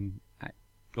him,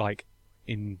 like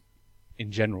in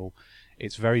general.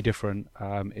 It's very different.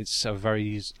 It's a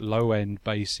very low end,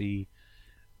 bassy,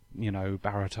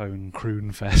 baritone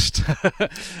croon fest.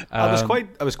 I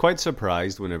was quite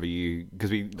surprised whenever because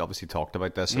we obviously talked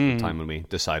about this at the time when we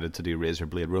decided to do Razor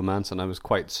Blade Romance, and I was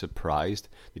quite surprised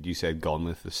that you said Gone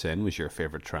with the Sin was your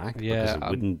favourite track. Yeah,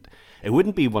 because it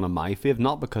wouldn't be one of my fave,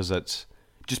 not because it's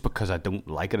just because I don't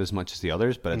like it as much as the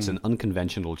others, but it's an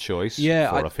unconventional choice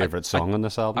for a favourite song on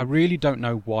this album. I really don't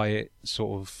know why it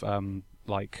sort of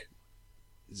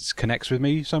connects with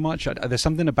me so much. There's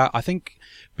something about, I think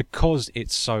because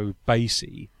it's so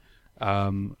bassy,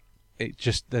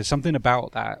 there's something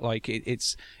about that. Like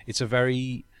it's a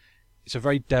very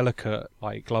delicate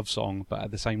like love song, but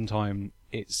at the same time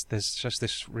there's just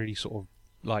this really sort of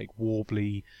like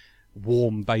warbly,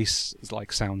 warm bass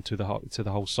like sound to the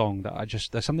whole song that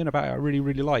there's something about it I really,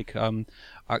 really like.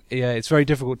 It's very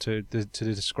difficult to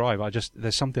describe.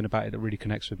 There's something about it that really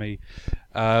connects with me.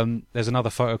 There's another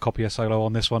photocopier solo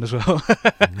on this one as well,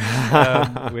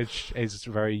 which is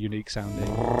very unique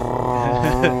sounding.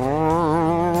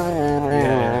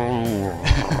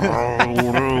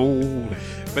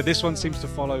 But this one seems to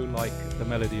follow like the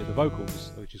melody of the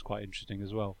vocals, which is quite interesting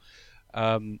as well.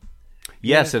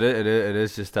 Yes, it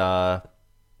is just an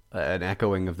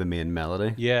echoing of the main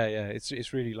melody. Yeah,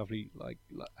 it's really lovely, like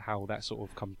how that sort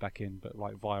of comes back in, but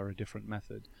like via a different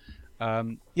method.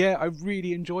 I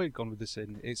really enjoyed Gone with the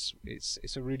Sin. It's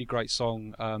a really great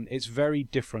song. It's very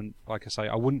different. Like I say,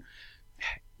 I wouldn't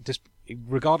just,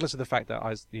 regardless of the fact that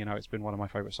it's been one of my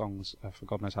favourite songs for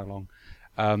God knows how long.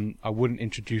 I wouldn't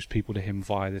introduce people to him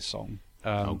via this song.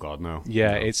 Oh God, no.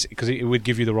 Yeah, no. It's because it would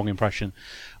give you the wrong impression,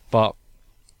 but.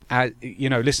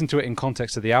 Listen to it in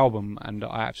context of the album, and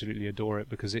I absolutely adore it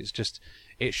because it's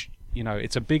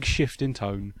a big shift in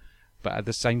tone, but at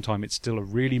the same time, it's still a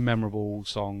really memorable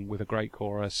song with a great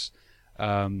chorus,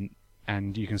 and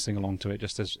you can sing along to it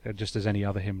just as any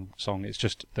other hymn song. It's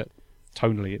just that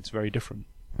tonally, it's very different.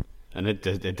 And it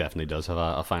definitely does have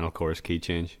a final chorus key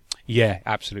change. Yeah,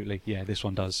 absolutely. Yeah, this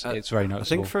one does. It's very noticeable.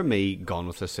 I think for me, Gone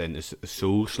with the Sin is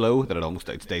so slow that it almost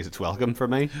outstays its welcome for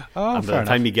me. Oh, and by the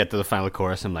time you get to the final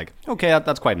chorus, I'm like, okay,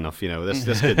 that's quite enough.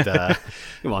 This could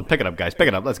come on, pick it up, guys, pick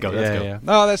it up. Let's go. Yeah.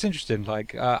 No, that's interesting.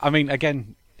 Like, I mean,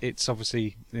 again, it's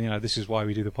obviously this is why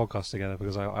we do the podcast together,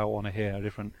 because I want to hear a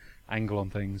different angle on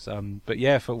things. But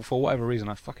yeah, for whatever reason,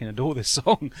 I fucking adore this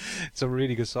song. It's a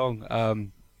really good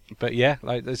song. But yeah,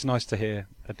 like it's nice to hear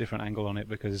a different angle on it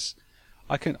because.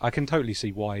 I can totally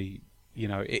see why,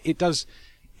 it does.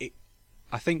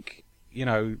 I think,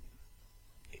 you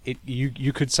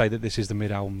could say that this is the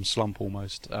mid-album slump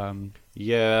almost.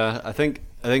 Yeah, I think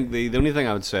the only thing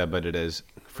I would say about it is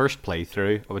first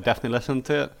playthrough, I would definitely listen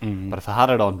to it. Mm-hmm. But if I had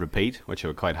it on repeat, which I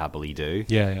would quite happily do,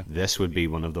 this would be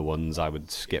one of the ones I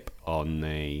would skip on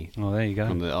the. Oh, there you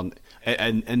go.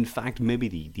 And in fact, maybe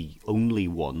the only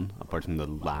one apart from the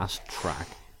last track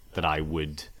that I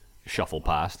would. Shuffle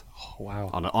past. Oh,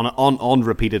 wow. On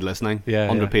repeated listening.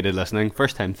 Repeated listening.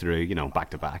 First time through,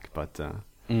 back to back. But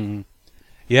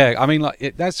yeah, I mean,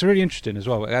 like that's really interesting as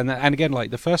well. And again, like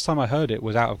the first time I heard it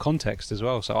was out of context as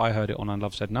well. So I heard it on And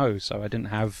Love Said No. So I didn't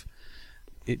have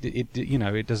it.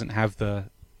 It doesn't have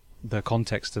the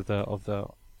context of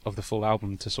the full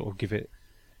album to sort of give it,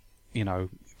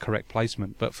 correct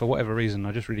placement. But for whatever reason,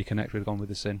 I just really connect with Gone with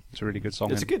the Sin. It's a really good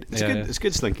song. It's a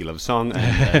good Slinky Love song,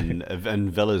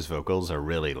 and Villa's vocals are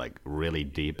really really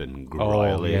deep and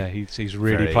growly. Oh yeah, he's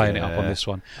really playing it up on this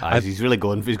one. He's really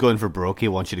going for broke. He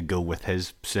wants you to go with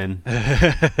his sin.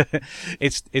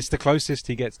 It's the closest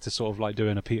he gets to sort of like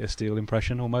doing a Peter Steele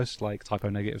impression, almost like Typo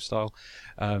Negative style.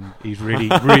 He's really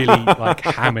like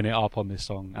hamming it up on this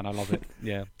song, and I love it.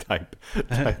 Yeah,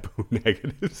 Typo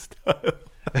Negative style.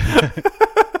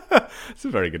 It's a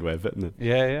very good way of fitting it.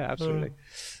 Yeah, absolutely.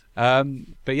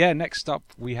 But yeah, next up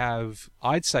we have,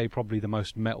 I'd say, probably the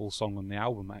most metal song on the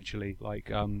album. Actually, like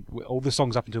all the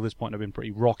songs up until this point have been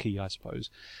pretty rocky, I suppose.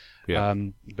 Yeah.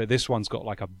 But this one's got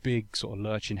like a big sort of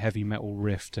lurching heavy metal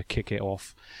riff to kick it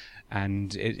off,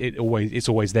 and it's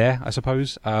always there, I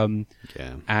suppose.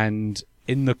 Yeah. And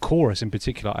in the chorus in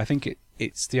particular, I think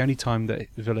it's the only time that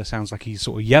Villa sounds like he's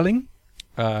sort of yelling.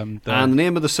 And the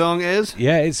name of the song is?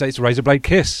 Yeah, it's Razorblade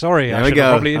Kiss. Sorry, I should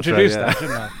have probably introduced that,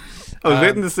 shouldn't I was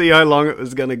waiting to see how long it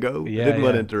was going to go. Yeah, I didn't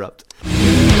want to yeah. interrupt.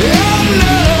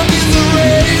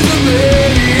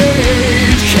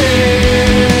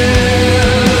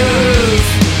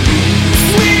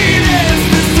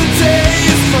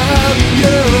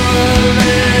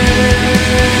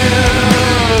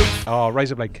 Oh,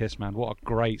 Razorblade Kiss, man, what a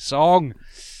great song!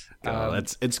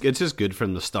 It's just good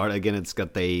from the start. Again, it's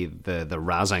got the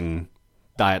razzing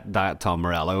Diet Tom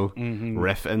Morello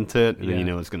riff into it, and you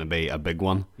know it's going to be a big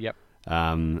one. Yep.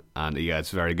 And yeah, it's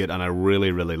very good, and I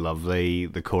really, really love the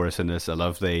chorus in this. I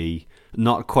love the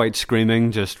not quite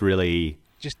screaming, just really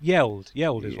Just yelled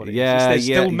is what it is. Yeah, There's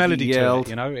yeah, still melody yelled. to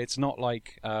it, you know. It's not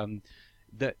like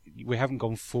that. We haven't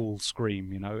gone full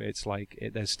scream, you know. It's like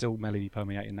there's still melody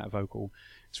permeating that vocal.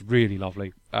 It's really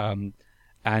lovely.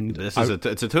 And this is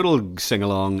it's a total sing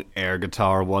along air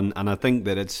guitar one, and I think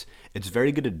that it's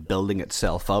very good at building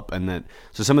itself up. And that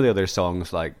so some of the other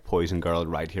songs like Poison Girl,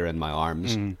 Right Here in My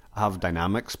Arms have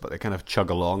dynamics, but they kind of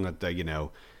chug along at the, you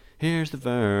know, here's the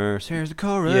verse, here's the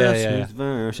chorus, here's the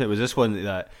verse. It was this one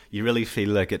that you really feel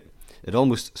like it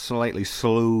almost slightly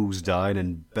slows down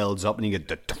and builds up, and you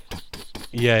get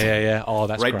yeah. Oh,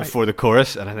 that's right great. before the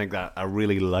chorus, and I think that I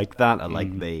really like that. I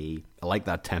like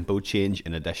that tempo change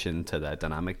in addition to the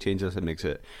dynamic changes. It makes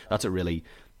it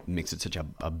such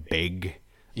a big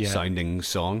sounding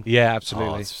song. Yeah,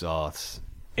 absolutely. It's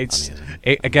It's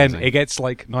amazing. it gets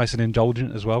like nice and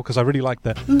indulgent as well, because I really like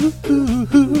the at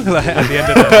the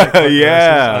end of the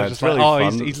Yeah, I was it's just like, really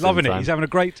fun he's at the loving same it. He's time. having a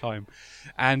great time.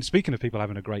 And speaking of people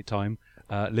having a great time,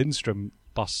 Lindstrom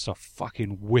busts a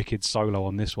fucking wicked solo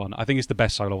on this one. I think it's the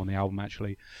best solo on the album,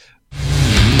 actually.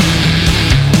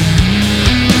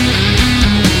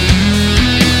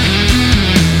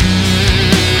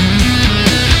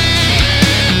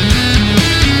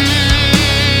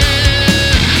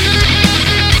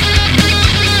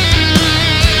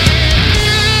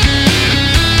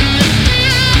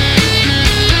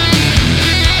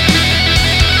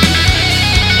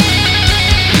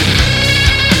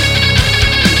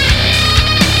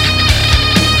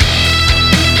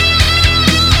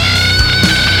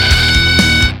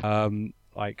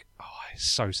 It's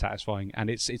so satisfying, and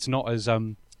it's not as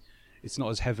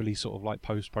heavily sort of like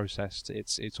post processed.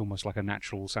 It's almost like a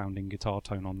natural sounding guitar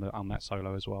tone on that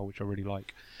solo as well, which I really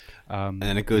like. And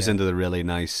then it goes into the really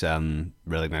nice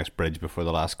bridge before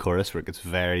the last chorus, where it gets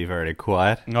very, very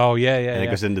quiet. Oh yeah. And it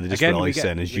goes into the just Again, really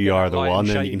saying, "As you are the one,"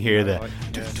 and you can hear the.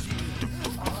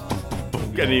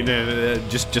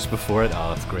 Just before it,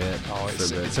 oh, it's great. Oh,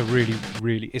 So good. it's a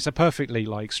really it's a perfectly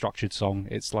like structured song.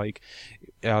 It's like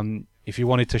if you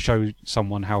wanted to show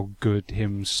someone how good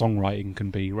him songwriting can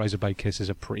be, Razorblade Kiss is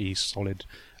a pretty solid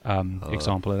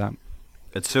example of that.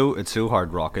 It's so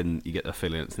hard rocking. You get the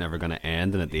feeling it's never going to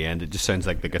end, and at the end, it just sounds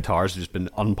like the guitar's just been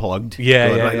unplugged.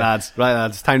 Yeah.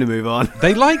 Lads, time to move on.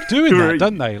 They like doing that,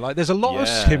 don't they? Like, there's a lot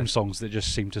Yeah. of hymn songs that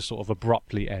just seem to sort of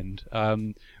abruptly end,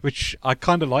 which I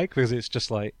kind of like, because it's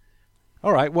just like,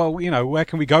 all right, well, you know, where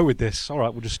can we go with this? All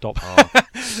right, we'll just stop.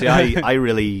 See, I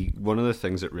really, one of the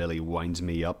things that really winds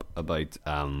me up about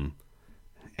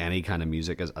any kind of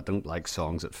music is I don't like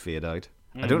songs that fade out.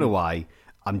 I don't know why.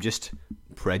 I'm just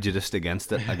prejudiced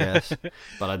against it, I guess.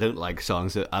 But I don't like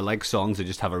songs I like songs that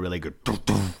just have a really good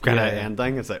kind of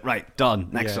ending. It's like, right, done,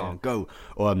 next song, go.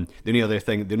 The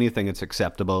only thing that's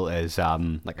acceptable is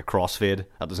like a crossfade.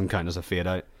 That doesn't count as a fade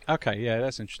out. Okay, yeah,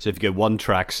 that's interesting. So if you get one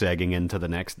track segging into the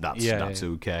next, that's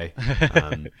okay.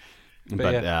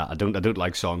 But I don't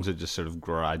like songs that just sort of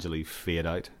gradually fade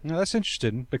out. No, that's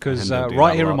interesting, because I do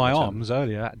Right that Here a in lot My of the Arms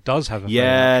earlier does have a fade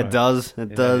Yeah, out it track. does.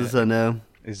 It does. I know.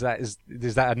 Is that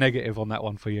a negative on that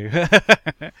one for you?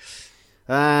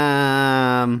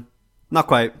 Not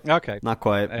quite. Okay. Not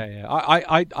quite. Yeah.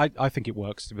 I think it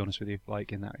works, to be honest with you.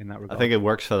 Like in that regard. I think it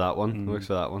works for that one. It works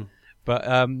for that one. But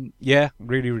yeah,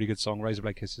 really, really good song.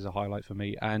 Razorblade Kiss is a highlight for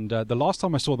me. And the last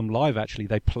time I saw them live, actually,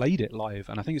 they played it live,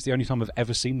 and I think it's the only time I've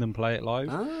ever seen them play it live.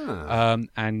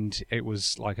 And it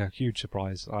was like a huge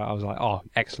surprise. I was like, oh,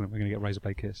 excellent! We're going to get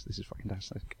Razorblade Kiss. This is fucking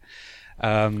fantastic.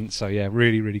 So yeah,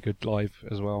 really, really good live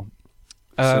as well.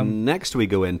 So next we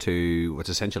go into what's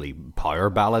essentially power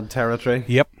ballad territory.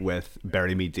 Yep. With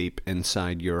Bury Me Deep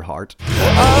Inside Your Heart.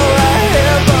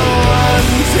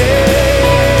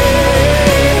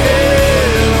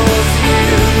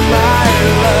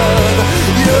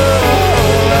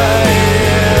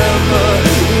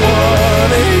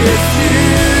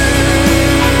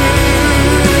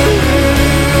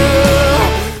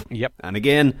 Yep. And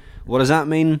again, what does that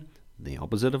mean? The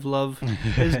opposite of love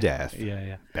is death.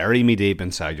 Yeah. Bury me deep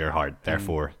inside your heart.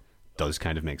 Therefore, does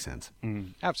kind of make sense.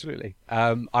 Absolutely.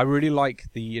 I really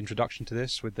like the introduction to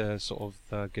this with the sort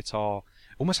of guitar.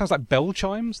 almost sounds like bell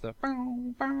chimes. The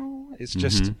bow, bow. It's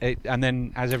just, and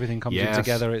then as everything comes in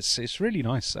together, it's really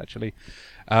nice actually.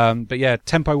 But yeah,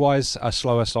 tempo wise, a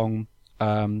slower song,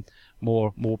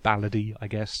 more ballady, I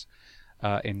guess,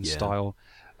 in style.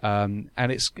 And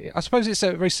I suppose it's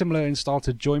very similar in style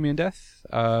to Join Me in Death.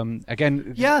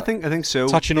 Again, yeah, I think so.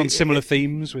 Touching on similar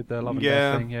themes with the love and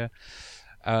death thing. Yeah.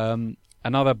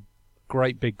 Another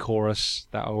great big chorus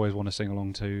that I always want to sing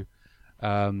along to.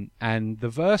 And the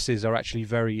verses are actually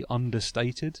very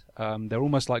understated. They're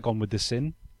almost like Gone with the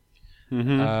Sin,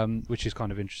 which is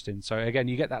kind of interesting. So again,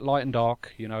 you get that light and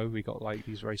dark. You know, we got like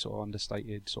these very sort of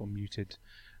understated, sort of muted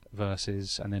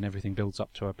verses, and then everything builds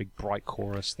up to a big bright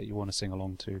chorus that you want to sing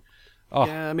along to. Oh,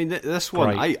 yeah, I mean this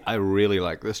one, I really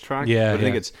like this track. Yeah, I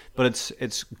think it's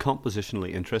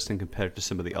compositionally interesting compared to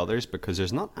some of the others because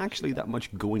there's not actually that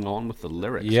much going on with the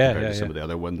lyrics compared to some of the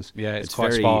other ones. Yeah, it's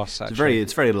quite sparse.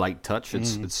 It's very light touch.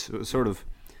 It's sort of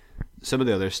some of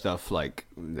the other stuff like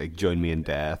Join Me in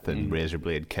Death and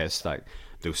Razorblade Kiss. Like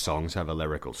those songs have a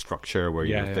lyrical structure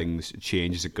where things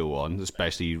change as it go on.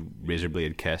 Especially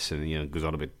Razorblade Kiss, and it goes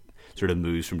on a bit, sort of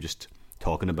moves from just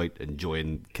talking about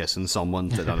enjoying kissing someone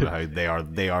to I don't know how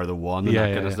they are the one and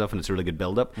that kind of stuff, and it's a really good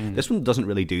build up. This one doesn't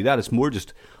really do that. It's more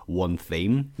just one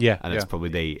theme, and it's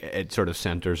probably it sort of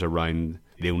centers around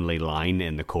the only line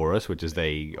in the chorus, which is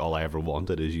all I ever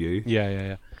wanted is you.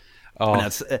 Oh. And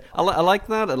that's I like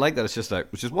that. I like that it's just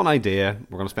one idea.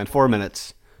 We're going to spend 4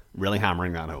 minutes really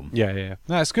hammering that home. No,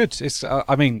 it's good. It's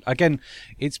I mean, again,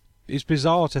 it's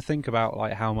bizarre to think about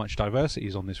like how much diversity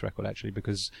is on this record actually,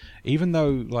 because even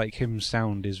though like Hymn's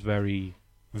sound is very,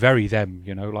 very them,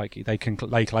 like they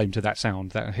claim to that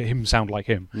sound, that him sound like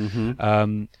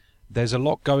him. There's a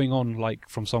lot going on like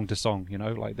from song to song,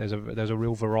 like there's a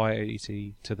real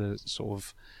variety to the sort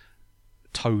of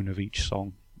tone of each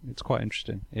song. It's quite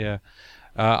interesting. Yeah.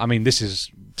 I mean, this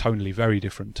is tonally very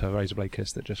different to Razorblade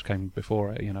Kiss that just came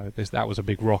before it. That was a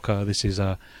big rocker. This is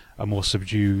a more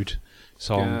subdued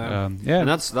song. And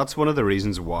that's one of the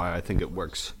reasons why I think it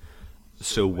works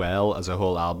so well as a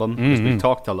whole album. Because we've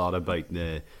talked a lot about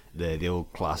the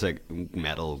old classic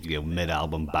metal,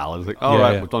 mid-album ballads. Like,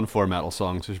 we've done 4 metal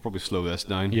songs, so we should probably slow this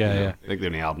down. I think the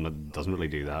only album that doesn't really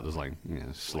do that is like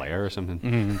Slayer or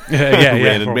something.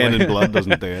 Rain and Blood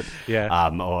doesn't do it.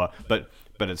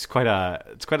 But it's quite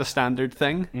a standard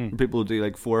thing. People do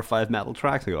like 4 or 5 metal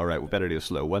tracks. They go, all right, we better do a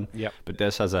slow one. But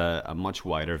this has a much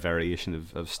wider variation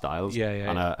of styles.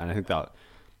 And I think that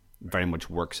very much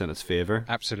works in its favour.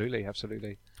 Absolutely.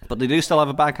 But they do still have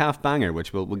a back half banger,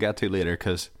 which we'll get to later,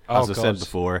 because as I said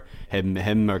before,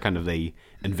 him are kind of the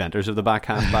inventors of the back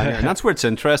half banger. And that's where it's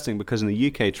interesting, because in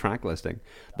the UK track listing,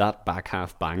 that back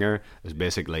half banger is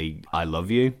basically I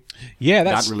Love You. Yeah,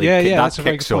 that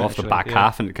kicks off the back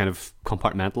half, and it kind of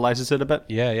compartmentalizes it a bit.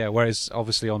 Whereas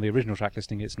obviously on the original track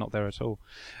listing it's not there at all.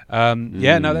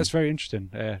 That's very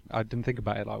interesting. I didn't think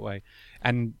about it that way.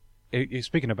 And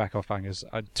speaking of back half bangers,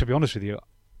 to be honest with you,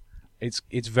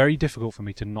 it's very difficult for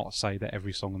me to not say that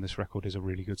every song on this record is a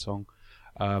really good song.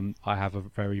 I have a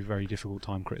very, very difficult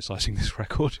time criticising this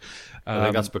record. I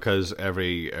think that's because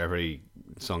every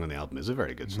song on the album is a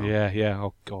very good song.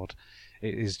 Oh God,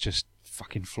 it is just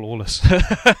fucking flawless.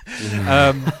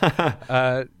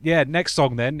 Next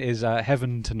song then is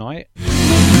Heaven Tonight. You are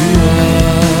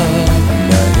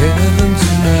my heaven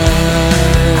tonight.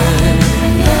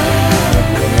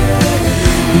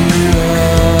 You are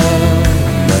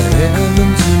my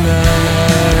heaven tonight.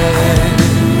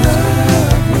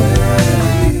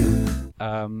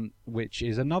 Which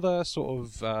is another sort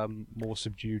of more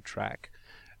subdued track.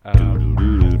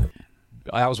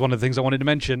 That was one of the things I wanted to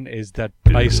mention, is that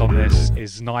bass on this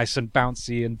is nice and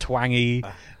bouncy and twangy.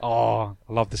 Oh,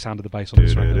 I love the sound of the bass on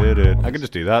this record. I could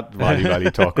just do that while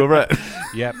you talk over it.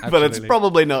 Yeah, absolutely. But it's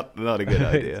probably not a good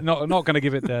idea. not going to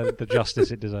give it the justice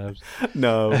it deserves.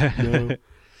 No.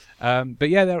 But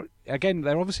yeah,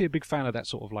 they're obviously a big fan of that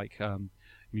sort of like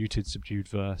muted, subdued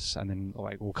verse, and then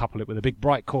like we'll couple it with a big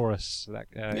bright chorus. But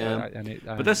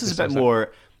this is a bit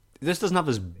more. This doesn't have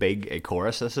as big a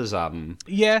chorus. This is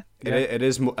It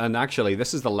is, and actually,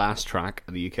 this is the last track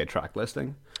of the UK track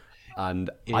listing,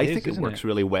 and I think it works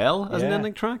really well as an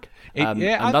ending track.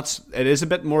 It is a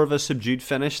bit more of a subdued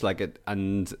finish, like it,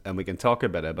 and we can talk a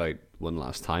bit about One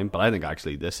Last Time. But I think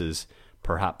actually this is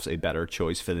perhaps a better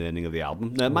choice for the ending of the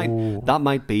album. That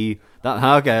might be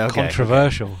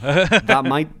controversial. that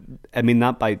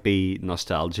might be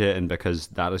nostalgia, and because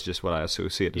that is just what I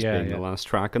associate as being the last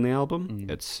track on the album.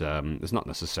 It's not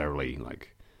necessarily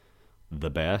like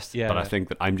the best, but I think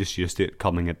that I'm just used to it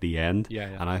coming at the end.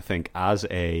 And I think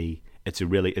it's a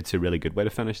really good way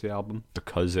to finish the album,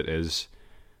 because it's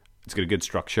got a good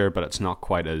structure, but it's not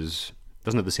quite as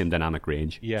doesn't have the same dynamic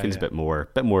range. Yeah, Feels yeah. a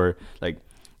bit more like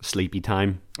sleepy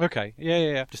time. Okay,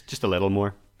 yeah. Just a little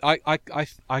more. I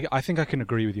think I can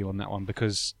agree with you on that one,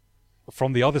 because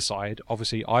from the other side,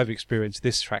 obviously, I've experienced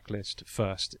this track list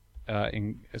first,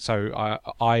 so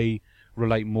I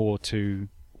relate more to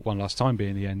One Last Time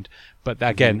being the end. But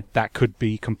again, that could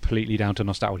be completely down to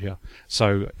nostalgia.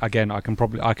 So again, I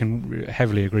can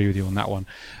heavily agree with you on that one.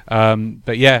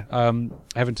 But yeah,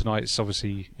 Heaven Tonight is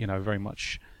obviously, you know, very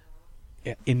much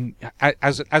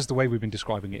as the way we've been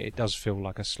describing it. It does feel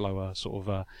like a slower sort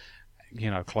of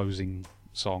closing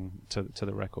song to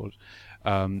the record,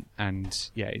 and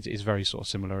yeah, it's very sort of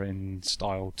similar in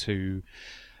style to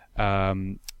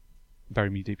Bury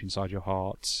Me Deep Inside Your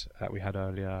Heart that we had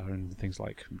earlier, and things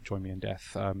like Join Me in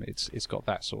Death. It's got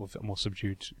that sort of more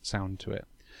subdued sound to it.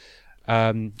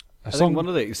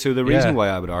 The reason why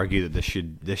I would argue that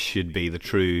this should be the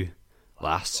true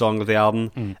last song of the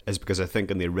album is because I think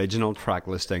in the original track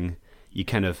listing you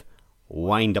kind of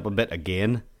wind up a bit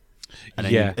again. And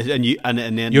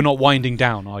then you're not winding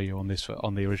down, are you, on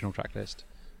the original track list?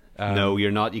 No,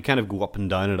 you're not. You kind of go up and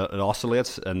down. It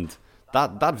oscillates, and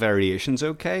that variation's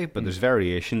okay. But there's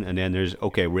variation, and then there's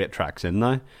we're 8 tracks in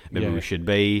now. Maybe we should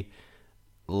be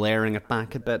layering it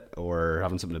back a bit, or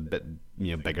having something a bit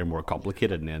bigger, more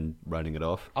complicated, and then rounding it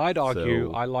off. I'd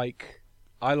argue I like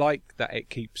that it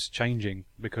keeps changing,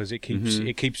 because it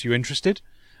keeps you interested.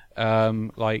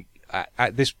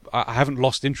 At this, I haven't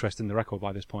lost interest in the record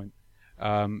by this point.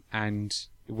 And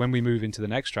when we move into the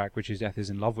next track, which is Death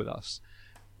Is in Love With Us,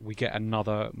 we get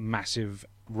another massive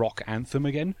rock anthem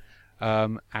again.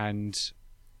 And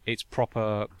it's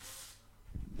proper,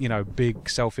 big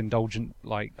self-indulgent,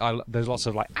 there's lots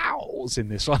of owls in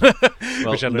this one.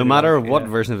 Well, no matter what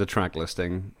version of the track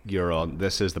listing you're on,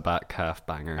 this is the back half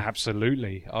banger.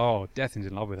 Absolutely. Oh, Death Is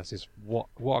in Love With Us is what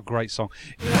a great song.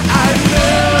 I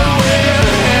know it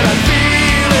and I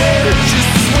feel it just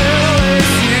as well as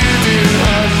you do,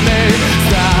 honey.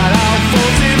 Start out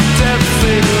floating, depths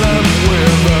in love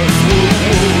with us.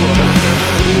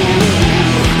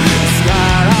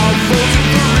 Start out floating,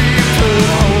 the reaper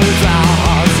holds our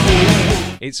hearts.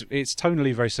 It's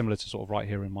tonally very similar to sort of Right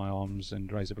Here in My Arms and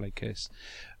Razorblade Kiss.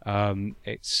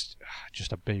 It's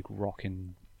just a big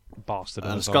rocking bastard.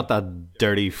 And it's got that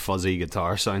dirty fuzzy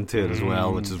guitar sound to it as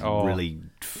well, which is really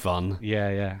fun.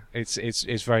 Yeah.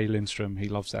 It's very Lindstrom. He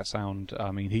loves that sound.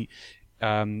 I mean, he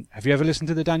have you ever listened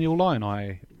to the Daniel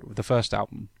Lyon the first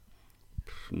album?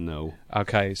 No.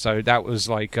 Okay, so that was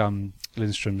like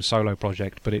Lindstrom's solo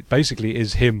project, but it basically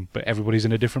is him, but everybody's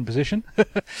in a different position.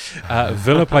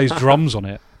 Villa plays drums on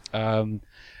it.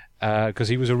 Because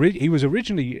he was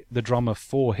originally the drummer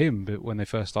for him, but when they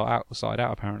first started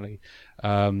out apparently,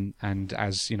 and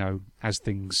as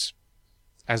things,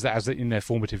 in their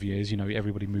formative years,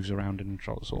 everybody moves around and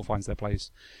sort of finds their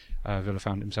place. Villa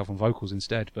found himself on vocals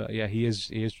instead, but yeah, he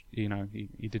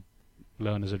did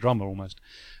learn as a drummer almost.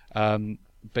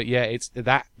 But yeah, it's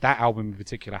that album in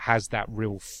particular has that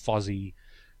real fuzzy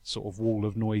sort of wall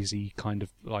of noisy kind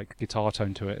of like guitar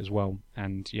tone to it as well,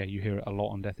 and yeah, you hear it a lot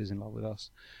on Death Is in Love With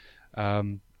Us.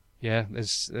 Yeah,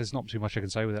 there's not too much I can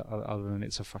say with it other than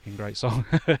it's a fucking great song.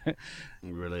 It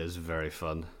really is very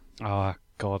fun. Oh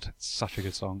God, it's such a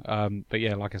good song. But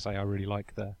yeah, like I say, I really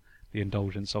like the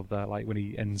indulgence of when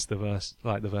he ends the verse,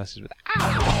 the verses with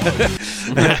 "ow."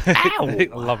 Ow! I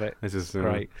love it. This is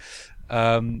great.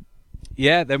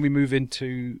 Yeah, then we move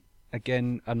into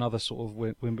again another sort of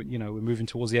we're moving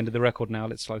towards the end of the record now.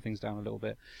 Let's slow things down a little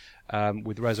bit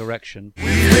with Resurrection. We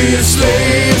are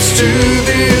slaves to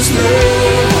this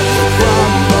love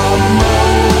from the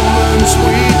moment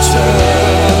we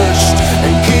touched,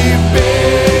 and keep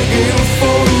begging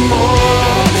for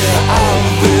more of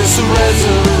this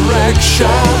resurrection.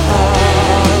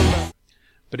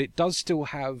 But it does still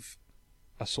have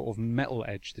a sort of metal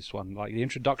edge, this one. Like the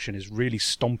introduction is really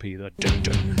stompy, the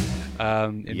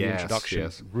the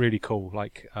introduction. Really cool.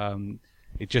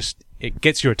 It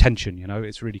gets your attention,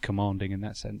 it's really commanding in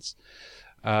that sense.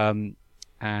 And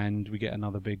we get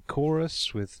another big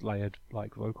chorus with layered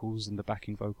vocals, and the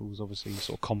backing vocals obviously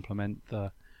sort of complement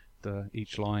the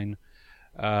each line.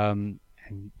 And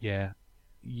yeah,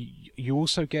 you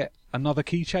also get another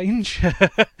key change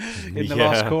in the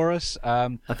last chorus.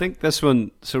 I think this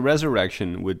one, so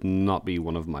Resurrection would not be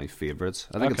one of my favourites.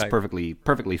 I think it's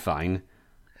perfectly fine.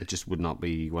 It just would not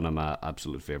be one of my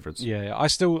absolute favourites. Yeah, I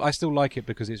still like it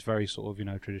because it's very sort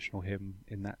of traditional hymn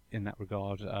in that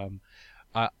regard.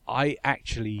 I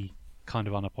actually kind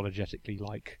of unapologetically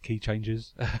like key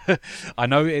changes. I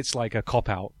know it's like a cop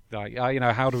out, Like,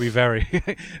 how do we vary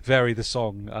vary the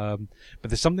song?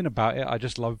 But there's something about it I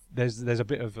just love. There's a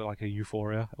bit of like a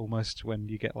euphoria almost when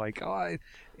you get like,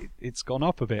 it's gone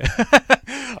up a bit.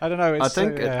 I don't know.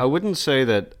 I wouldn't say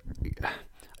that.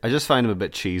 I just find them a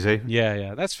bit cheesy.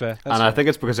 Yeah, that's fair. I think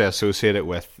it's because I associate it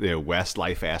with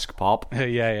Westlife-esque pop.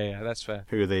 Yeah, that's fair.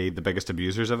 Who are the biggest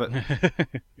abusers of it?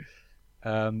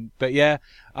 But yeah,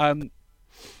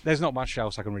 there's not much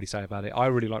else I can really say about it. I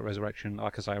really like Resurrection.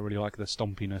 Like I say, I really like the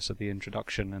stompiness of the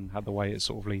introduction and how the way it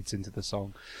sort of leads into the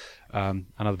song.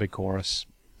 Another big chorus.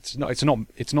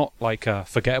 It's not like a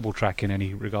forgettable track in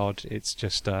any regard. It's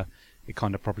just it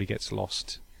kind of probably gets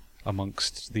lost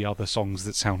amongst the other songs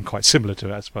that sound quite similar to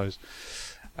it, I suppose.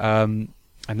 And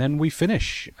then we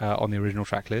finish on the original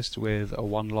track list with a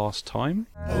One Last Time.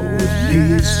 Oh, at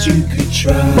least you could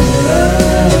try.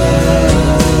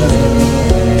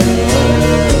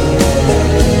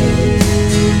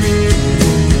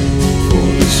 For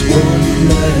this one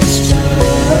last time.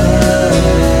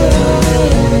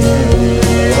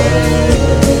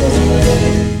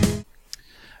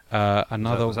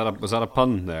 Another. Was that a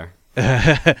pun there?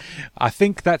 I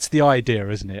think that's the idea,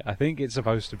 isn't it? I think it's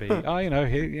supposed to be.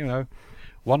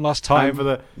 One last time for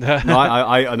the. No,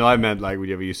 I meant like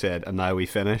whatever you said, and now we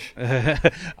finish. See,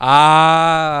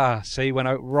 went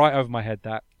right over my head.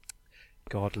 That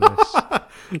godless.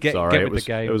 Get with the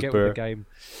game. Get with the game.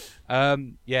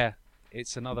 Yeah,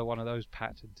 it's another one of those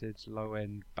patented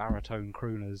low-end baritone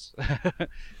crooners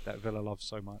that Villa loves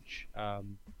so much.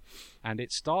 And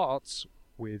it starts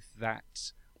with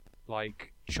that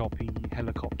like choppy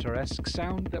helicopter-esque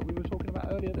sound that we were talking about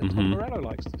earlier that Tom Morello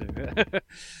likes to do.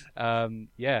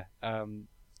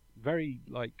 Very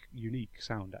like unique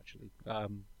sound actually.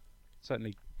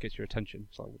 Certainly gets your attention.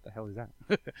 It's like, what the hell is that?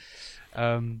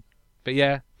 But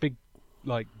yeah, big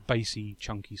like bassy,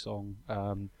 chunky song.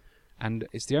 And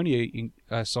it's the only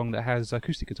song that has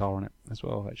acoustic guitar on it as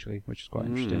well, actually, which is quite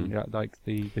interesting. Yeah, like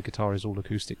the guitar is all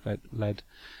acoustic led,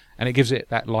 and it gives it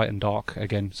that light and dark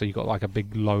again. So you've got like a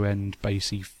big low end,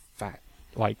 bassy, fat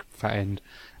end,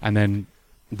 and then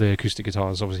the acoustic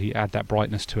guitars obviously add that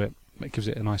brightness to it. It gives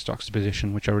it a nice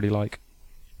juxtaposition, which I really like.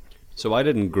 So I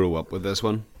didn't grow up with this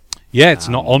one. Yeah, it's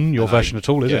not on your version at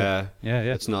all, is it? Yeah.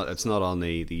 It's not on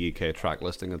the UK track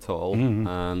listing at all,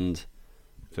 and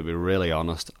to be really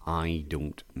honest, I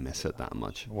don't miss it that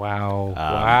much. Wow.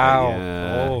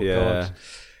 God.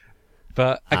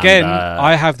 But again,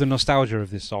 I have the nostalgia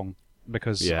of this song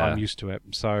because I'm used to it.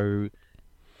 So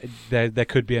there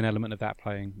could be an element of that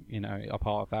playing, a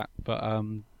part of that. But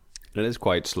it is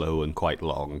quite slow and quite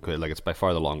long. Like, it's by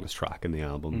far the longest track in the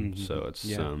album. So it's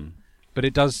but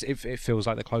it does. It feels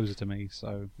like the closer to me.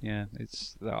 So yeah,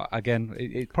 it's again.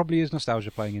 It probably is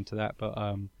nostalgia playing into that, but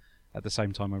at the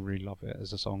same time, I really love it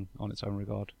as a song on its own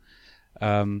regard.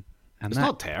 And it's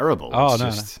not terrible.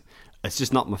 It's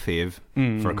just not my fave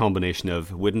for a combination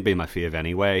of wouldn't be my fave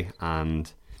anyway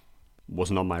and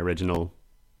wasn't on my original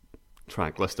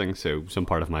track listing, so some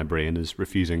part of my brain is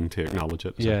refusing to acknowledge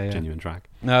it as a genuine track.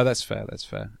 No, that's fair.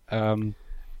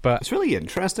 But it's really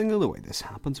interesting though the way this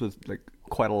happens with like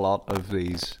quite a lot of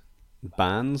these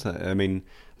bands. I mean,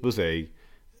 this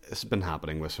has been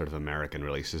happening with sort of American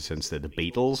releases since the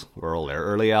Beatles, where all their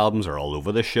early albums are all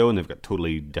over the show and they've got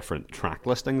totally different track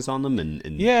listings on them.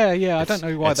 I don't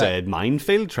know why it's a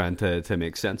minefield trying to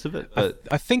make sense of it. But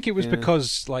I think it was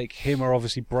because like him are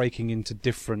obviously breaking into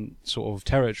different sort of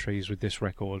territories with this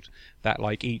record, that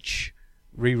like each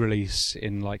re-release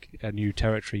in like a new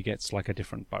territory gets like a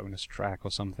different bonus track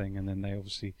or something, and then they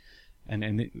obviously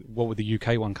what with the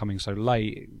UK one coming so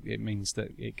late, it means that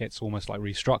it gets almost like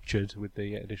restructured with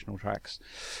the additional tracks,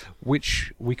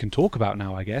 which we can talk about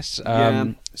now, I guess.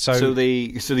 So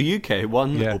the UK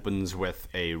one opens with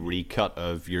a recut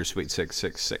of Your Sweet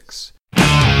 666.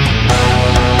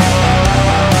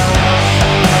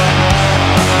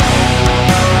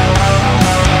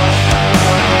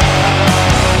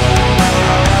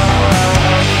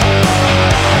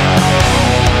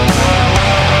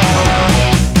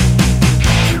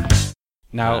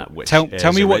 Now,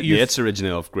 tell me what you... It's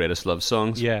original of Greatest Love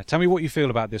Songs. Yeah, tell me what you feel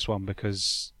about this one,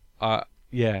 because, I've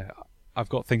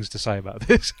got things to say about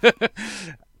this.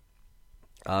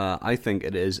 I think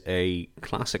it is a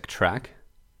classic track.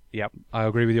 Yep, I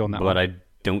agree with you on that one. But I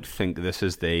don't think this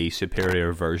is the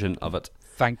superior version of it.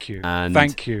 Thank you.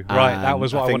 Right, that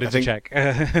was what I wanted to check.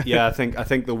 Yeah, I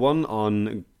think the one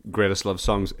on Greatest Love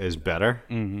Songs is better.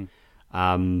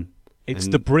 Mm-hmm. It's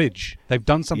the bridge. They've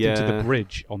done something to the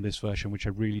bridge on this version, which I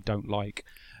really don't like.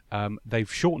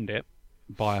 They've shortened it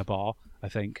by a bar, I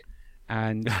think,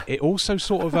 and it also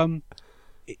sort of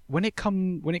when it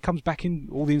comes back in,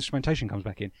 all the instrumentation comes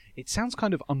back in. It sounds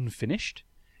kind of unfinished.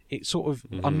 it sort of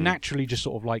unnaturally just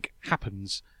sort of like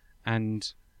happens,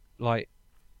 and like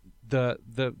the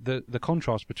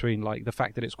contrast between like the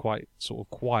fact that it's quite sort of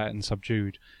quiet and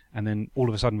subdued, and then all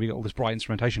of a sudden we get all this bright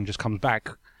instrumentation just comes back,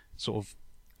 sort of,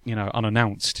 you know,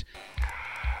 unannounced.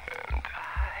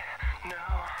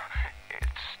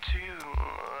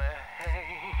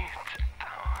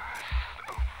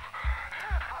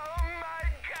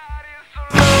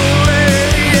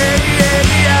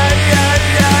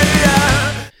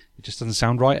 It just doesn't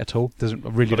sound right at all. Doesn't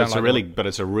really. But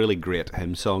it's a really great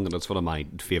hymn song, and it's one of my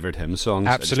favorite hymn songs.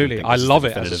 Absolutely, I love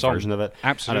it as a song. Version of it.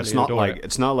 Absolutely, and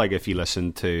it's not like if you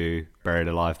listen to "Buried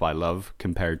Alive by Love"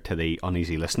 compared to the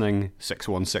Uneasy Listening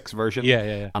 616 version.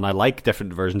 Yeah. And I like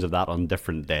different versions of that on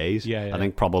different days. Yeah. I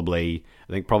think probably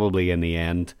in the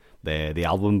end, the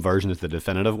album version is the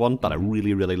definitive one, but I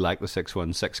really, really like the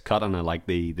 616 cut, and I like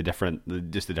the different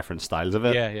styles of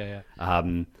it. Yeah.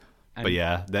 But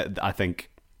yeah, I think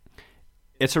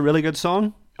it's a really good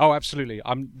song. Oh, absolutely.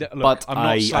 I'm not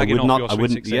I slagging would not. off I your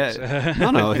wouldn't.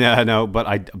 666. Yeah, no. But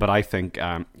I think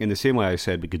in the same way I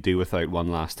said we could do without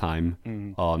One Last Time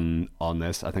on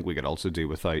this, I think we could also do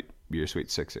without Your Sweet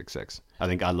 666. I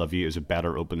think I Love You is a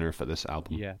better opener for this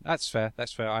album. Yeah, that's fair.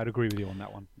 I'd agree with you on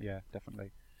that one. Yeah, definitely.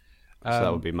 So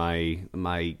that would be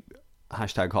my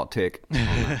hashtag hot take on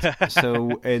that.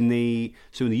 So in the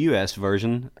US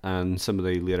version and some of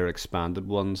the later expanded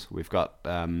ones, we've got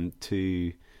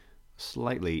two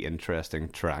slightly interesting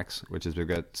tracks, which is we've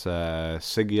got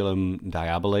Sigillum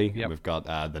Diaboli, Yep. we've got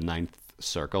the Ninth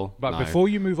Circle. But Now, before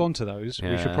you move on to those,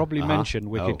 we should probably mention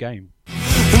Wicked Game.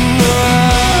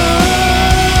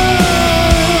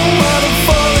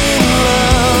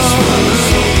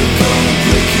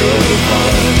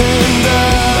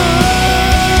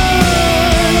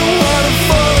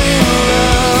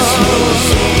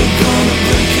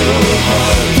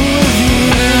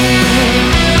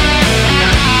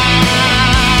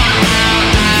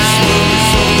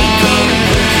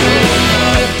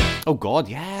 Oh God,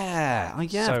 yeah,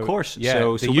 of course. Yeah,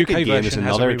 so the Wicked UK Game is version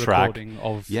has a another track. re-recording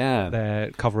of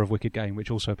their cover of Wicked Game,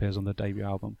 which also appears on the debut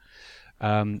album.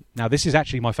 Now, this is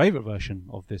actually my favourite version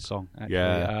of this song. Actually.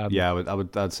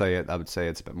 I'd say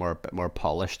it's a bit more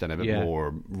polished and a bit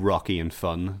more rocky and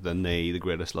fun than the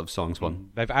Greatest Love Songs one.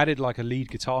 They've added like a lead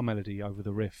guitar melody over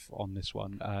the riff on this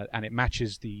one, and it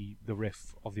matches the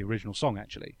riff of the original song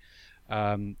actually,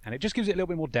 and it just gives it a little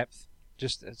bit more depth.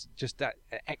 Just that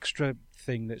extra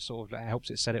thing that sort of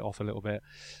helps it set it off a little bit.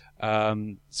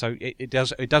 So it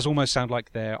does almost sound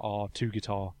like there are two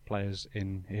guitar players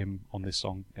in him on this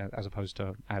song, as opposed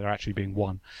to there actually being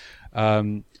one.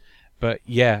 But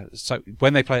yeah, so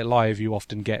when they play it live, you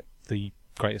often get the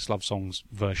Greatest Love Songs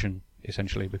version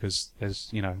essentially, because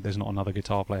there's not another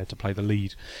guitar player to play the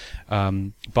lead.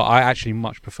 But I actually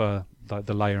much prefer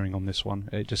the layering on this one.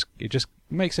 It just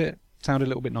makes it sound a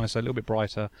little bit nicer, a little bit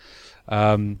brighter.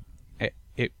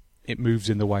 It moves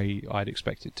in the way I'd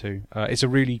expect it to. It's a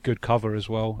really good cover as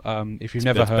well. If you've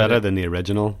never heard better it, than the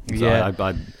original. Yeah.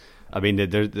 I mean, I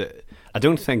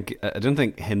don't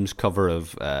think Hymn's cover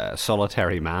of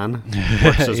 "Solitary Man"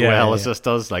 works as well as this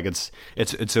does. Like it's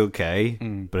okay,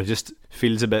 but it just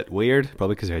feels a bit weird.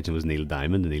 Probably because the original was Neil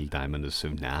Diamond, and Neil Diamond is so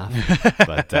naff.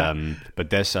 But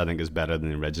this I think is better than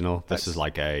the original. This is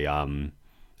like a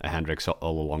Hendrix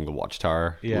All Along the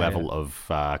Watchtower level of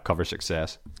cover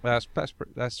success. That's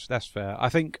fair. I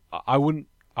think I wouldn't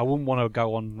want to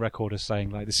go on record as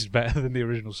saying like this is better than the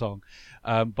original song,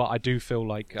 but I do feel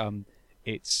like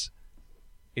it's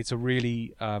a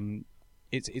really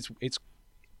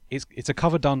it's a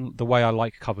cover done the way I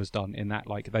like covers done, in that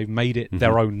like they've made it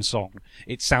their own song.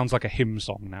 It sounds like a hymn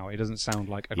song now. It doesn't sound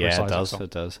like a Chris Isaak song.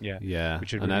 It does. Yeah.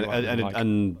 Which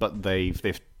But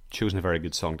they've chosen a very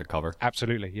good song to cover.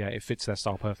 Absolutely, yeah, it fits their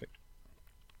style perfect.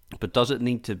 But does it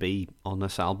need to be on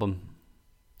this album?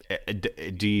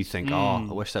 Do you think, I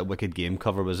wish that Wicked Game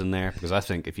cover was in there? Because I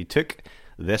think if you took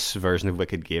this version of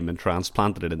Wicked Game and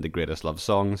transplanted it into Greatest Love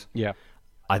Songs,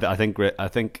 I think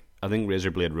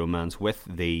Razorblade Romance with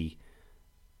the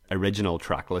original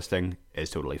track listing is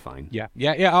totally fine.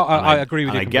 I agree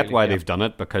with you. And I get why they've done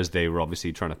it, because they were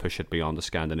obviously trying to push it beyond the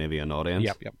Scandinavian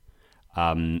audience.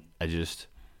 I just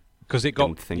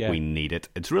don't think we need it.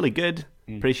 It's really good.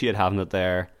 Appreciate having it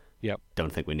there.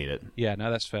 Don't think we need it. Yeah,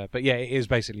 no, that's fair. But yeah, it is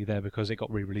basically there because it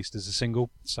got re-released as a single,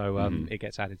 so it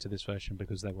gets added to this version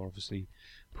because they were obviously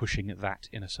pushing that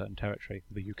in a certain territory,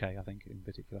 the UK, I think, in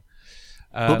particular.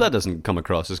 I hope that doesn't come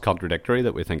across as contradictory,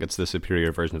 that we think it's the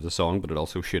superior version of the song, but it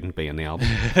also shouldn't be in the album.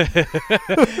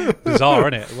 Bizarre,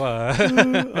 isn't it? I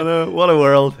know, what a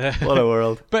world. What a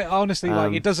world. But honestly,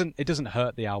 like it doesn't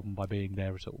hurt the album by being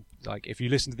there at all. Like if you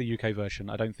listen to the UK version,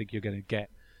 I don't think you're going to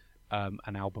get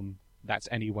an album that's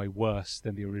anyway worse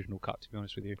than the original cut. To be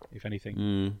honest with you, if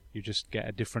anything, you just get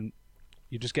a different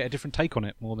take on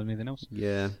it more than anything else.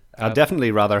 Yeah, I'd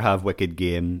definitely rather have Wicked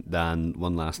Game than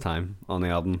One Last Time on the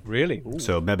album. Really? Ooh.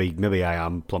 So maybe I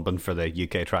am plumping for the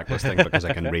UK track listing because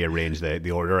I can rearrange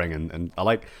the ordering, and I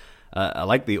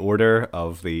like the order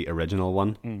of the original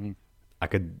one. Mm-hmm. I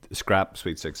could scrap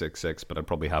Sweet 666, but I'd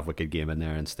probably have Wicked Game in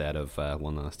there instead of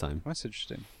One Last Time. That's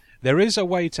interesting. There is a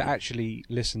way to actually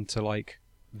listen to like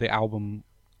the album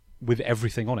with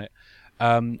everything on it.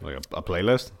 Like a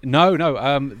playlist? No.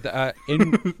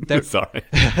 Sorry.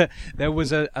 There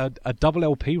was a double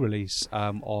LP release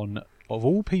on, of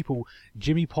all people,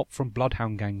 Jimmy Pop from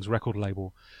Bloodhound Gang's record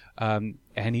label, and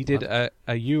he did a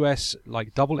US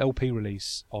like double LP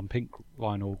release on pink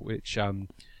vinyl, which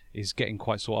is getting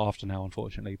quite sought after now,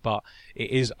 unfortunately. But it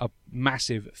is a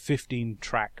massive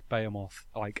 15-track behemoth,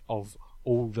 like of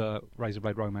all the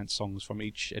Razorblade Romance songs from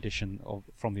each edition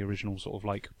from the original sort of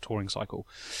like touring cycle,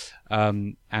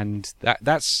 and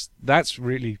that's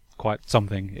really quite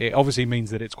something. It obviously means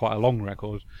that it's quite a long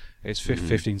record. It's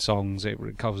 15 songs. It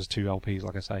covers 2 LPs,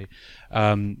 like I say,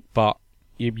 but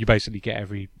you basically get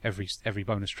every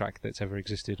bonus track that's ever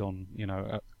existed on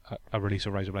a release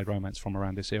of Razorblade Romance from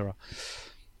around this era.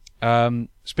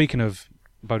 Speaking of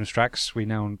bonus tracks, we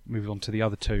now move on to the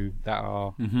other 2 that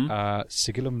are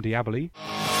Sigillum Diaboli.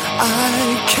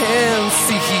 I can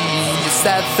see your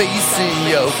sad face in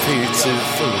your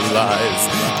pitiful eyes.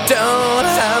 Don't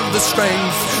have the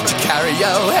strength to carry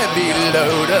your heavy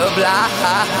load of life.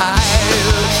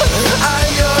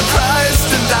 I'm your Christ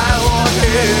and I want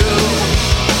you.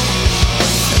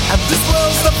 And this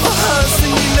world's not for us,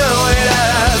 and you know it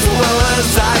as well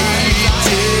as I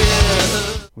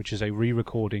do. Which is a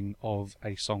re-recording of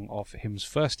a song off him's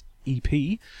first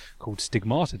EP called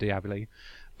Stigmata Diaboli,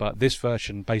 but this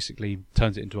version basically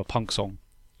turns it into a punk song,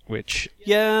 which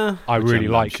I really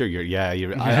like. I'm sure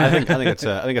I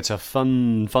think it's a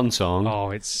fun song.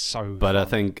 Oh, it's so. But fun. I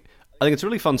think it's a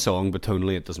really fun song, but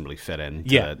tonally it doesn't really fit in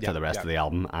to the rest of the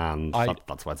album, and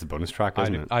that's why it's a bonus track,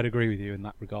 isn't it? I'd agree with you in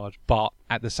that regard, but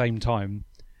at the same time,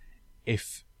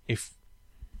 if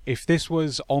this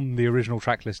was on the original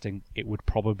track listing, it would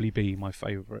probably be my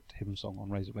favourite hymn song on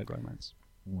Razorblade Romance.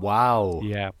 Wow.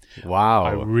 Yeah. Wow.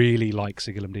 I really like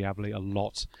Sigillum Diaboli a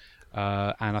lot.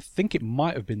 And I think it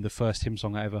might have been the first hymn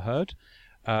song I ever heard,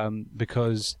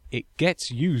 because it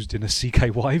gets used in a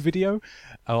CKY video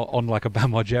on like a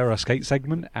Bam Margera skate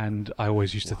segment, and I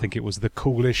always used to think it was the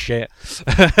coolest shit.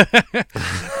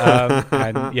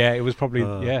 And yeah, it was probably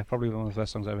one of the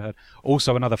first songs I ever heard.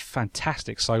 Also, another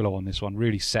fantastic solo on this one,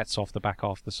 really sets off the back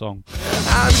half of the song.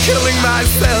 I'm killing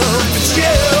myself,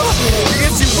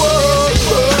 but you won't.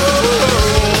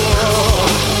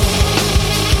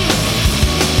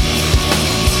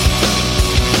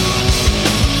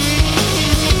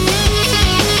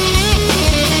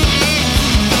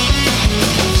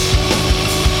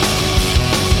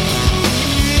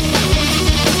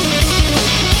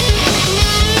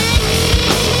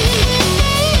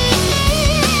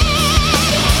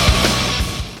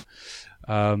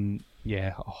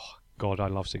 Oh God, I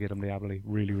love Sigillum Diaboli.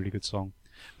 Really, really good song.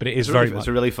 But it is it's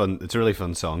a really fun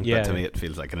song. Yeah, but to me, it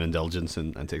feels like an indulgence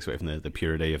and takes away from the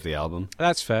purity of the album.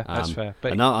 That's fair.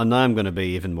 But now I'm going to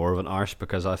be even more of an arse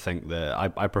because I think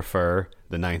I prefer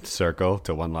the Ninth Circle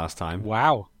to One Last Time.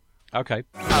 Wow. Okay.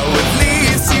 Oh, at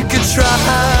least you could try.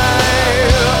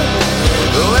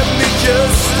 Let me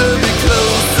just be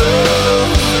closer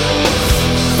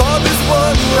for this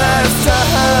one last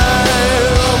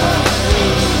time.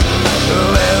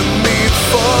 Let me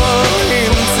fall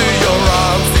into your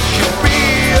arms. It could be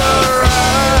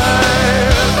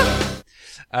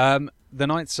alright. The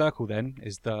Ninth Circle then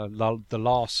is the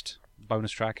last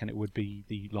bonus track, and it would be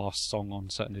the last song on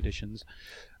certain editions.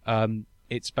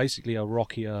 It's basically a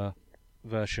rockier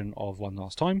version of One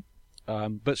Last Time,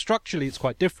 but structurally it's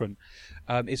quite different.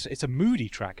 It's a moody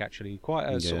track, actually, quite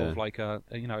a sort of like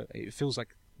it feels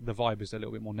like the vibe is a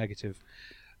little bit more negative.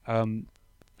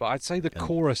 But I'd say the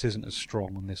chorus isn't as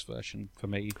strong on this version for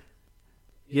me.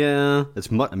 Yeah,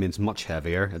 it's much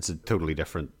heavier. It's a totally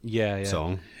different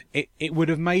song. It would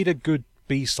have made a good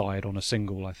B-side on a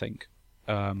single, I think.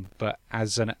 But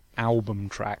as an album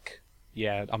track,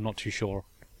 I'm not too sure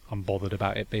I'm bothered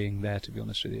about it being there, to be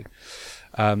honest with you.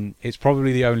 It's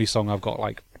probably the only song I've got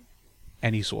like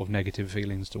any sort of negative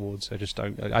feelings towards. It's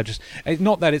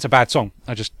not that it's a bad song.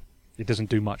 It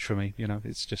doesn't do much for me,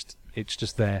 It's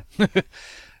just there.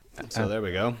 So there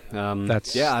we go. I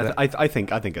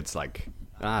think it's like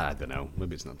I don't know.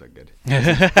 Maybe it's not that good.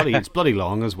 It's bloody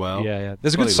long as well. Yeah.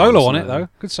 There's a good solo on it though.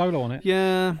 Good solo on it.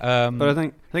 Yeah. But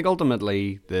I think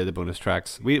ultimately the bonus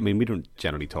tracks. We don't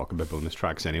generally talk about bonus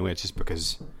tracks anyway. It's just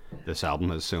because this album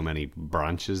has so many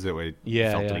branches that we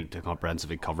felt the need to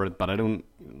comprehensively cover it. But I don't.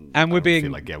 And we need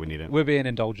it. We're being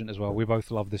indulgent as well. We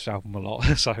both love this album a lot,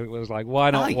 so it was like,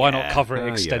 why not cover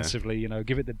it extensively? You know,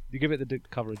 give it the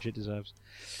coverage it deserves.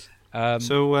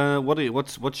 So,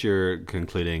 what's your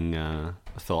concluding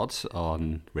thoughts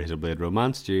on Razorblade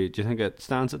Romance? Do you think it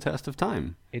stands the test of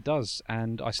time? It does,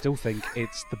 and I still think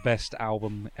it's the best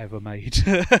album ever made.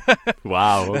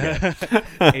 Wow, okay.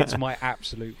 It's my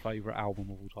absolute favourite album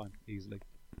of all time, easily.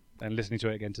 And listening to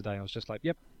it again today, I was just like,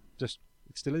 yep, it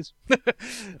still is.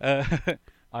 I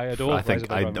adore.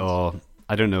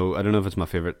 I don't know if it's my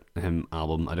favorite him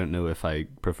album. I don't know if I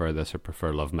prefer this or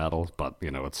prefer Love Metal, but you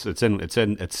know, it's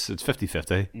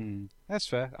 50-50. That's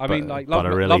fair. I mean, like Love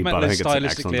Metal is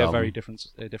stylistically a very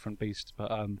different beast.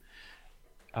 But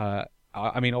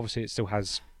I mean, obviously, it still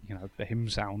has, you know, the hymn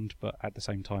sound, but at the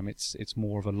same time, it's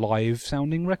more of a live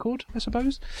sounding record, I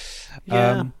suppose.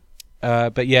 Yeah.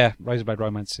 But yeah, Razorblade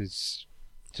Romance is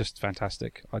just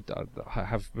fantastic. I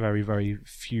have very, very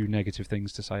few negative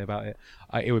things to say about it.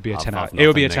 It would be a 10 out. It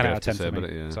would be a 10 out of 10 for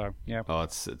me. So yeah. Oh,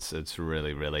 it's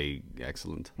really, really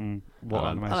excellent. What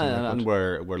an amazing record. And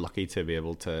we're lucky to be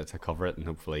able to cover it and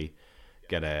hopefully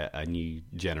get a new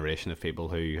generation of people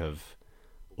who have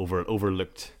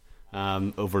overlooked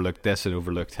this and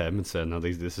overlooked him and said, no,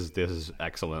 this is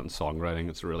excellent songwriting.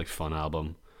 It's a really fun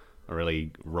album, a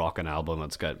really rocking album.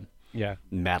 It's got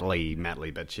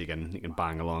metally bits you can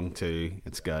bang along to.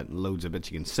 It's got loads of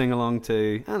bits you can sing along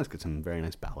to, and it's got some very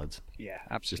nice ballads. Yeah,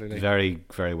 absolutely. Just very,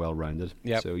 very well rounded.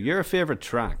 Yep. So your favourite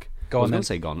track? I was going to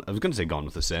say Gone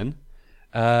with the Sin.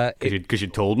 Because you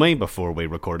told me before we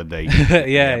recorded the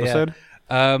episode.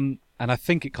 Yeah. And I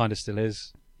think it kind of still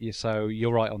is. Yeah, so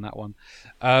you're right on that one.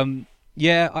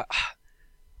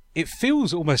 It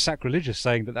feels almost sacrilegious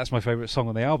saying that that's my favourite song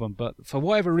on the album, but for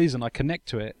whatever reason I connect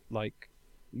to it like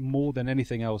more than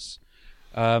anything else.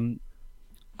 And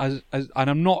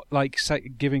I'm not like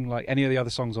giving like any of the other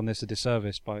songs on this a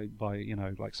disservice by you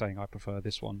know, like saying I prefer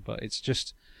this one, but it's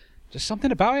just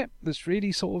something about it that's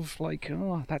really sort of like,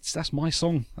 oh, that's my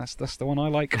song. That's the one I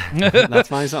like. That's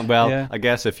my song. Well, yeah. I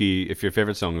guess if your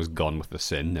favorite song is Gone with the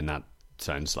Sin, then that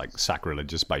sounds like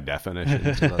sacrilegious by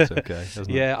definition. So that's okay.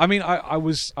 Yeah, I mean, I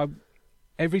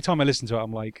every time I listen to it,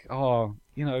 I'm like, oh,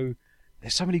 you know,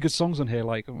 there's so many good songs on here.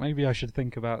 Like maybe I should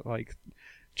think about like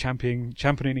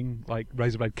championing like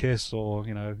Razorblade Kiss or,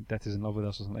 you know, Death Is in Love with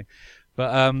Us or something.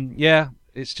 But yeah,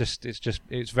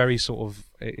 it's very sort of,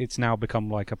 it's now become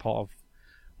like a part of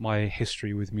my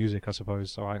history with music, I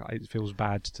suppose. So it feels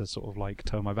bad to sort of like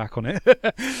turn my back on it.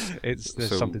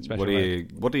 There's something special.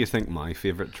 What do you think my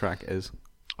favourite track is?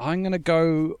 I'm gonna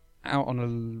go out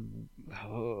on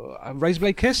a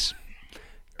Razorblade Kiss.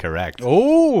 Correct.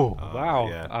 Oh wow!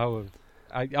 Yeah.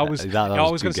 I was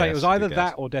going to say it was either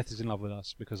that or Death Is in Love with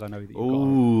Us, because I know that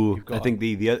you've got I think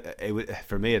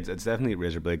for me it's definitely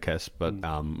Razorblade Kiss, but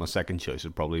my second choice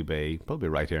would probably be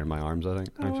Right Here in My Arms. I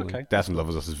think. Okay. Death in Love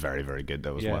with Us is very, very good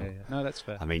though as well. Yeah. No, that's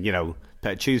fair. I mean, you know,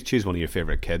 choose one of your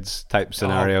favorite kids type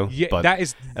scenario. Yeah, but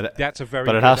that's a very.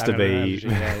 But it has to be.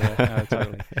 Yeah, no,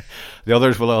 totally. The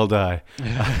others will all die.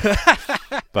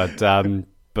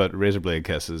 But Razorblade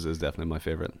Kiss is definitely my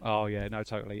favourite. Oh yeah, no,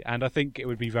 totally. And I think it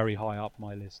would be very high up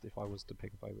my list if I was to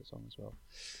pick a favourite song as well.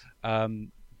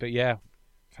 But yeah,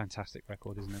 fantastic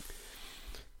record, isn't it?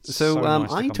 So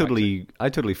nice I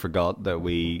totally forgot that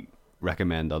we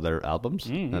recommend other albums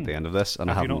at the end of this,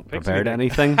 and I haven't prepared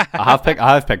anything. I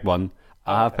have picked one.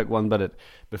 I have picked one, but it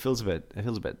feels a bit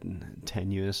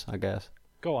tenuous, I guess.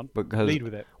 Go on, lead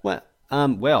with it. Well, I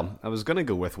was going to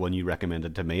go with one you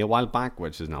recommended to me a while back,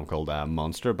 which is now called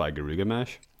Monster by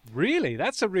Garugamesh. Really?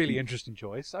 That's a really interesting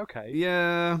choice. Okay.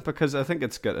 Yeah, because I think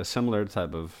it's got a similar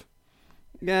type of...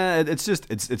 Yeah,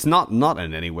 it's not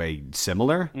in any way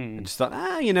similar. I just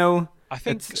thought, you know... I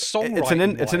think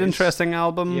songwriting it's an interesting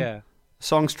album. Yeah.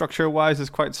 Song structure-wise is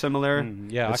quite similar.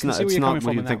 Yeah, I can see where you're coming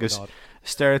from in that regard.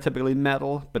 Stereotypically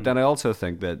metal, but then I also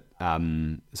think that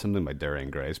something like Durian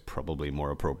Gray is probably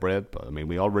more appropriate. But I mean,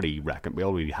 we already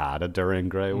had a Durian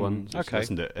Gray one. So okay.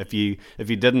 Listen to, if you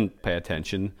didn't pay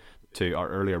attention to our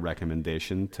earlier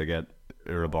recommendation to get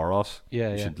Ouroboros,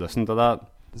 you should listen to that.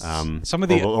 Some of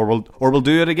the or we'll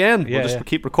do it again. We'll just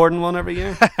keep recording one every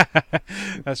year.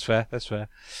 That's fair.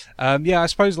 I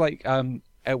suppose like.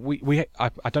 I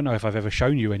don't know if I've ever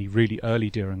shown you any really early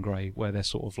Durian Gray where they're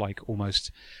sort of like almost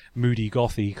moody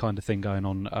gothy kind of thing going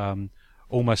on,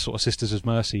 almost sort of Sisters of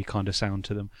Mercy kind of sound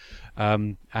to them.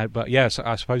 But yeah, so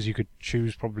I suppose you could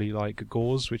choose probably like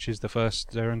Gauze, which is the first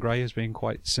Zarin Grey, as being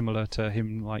quite similar to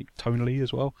him, like tonally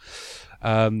as well.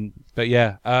 But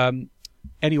yeah.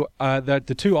 Anyway,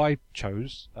 the two I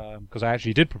chose, because I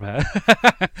actually did prepare.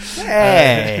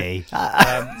 Hey!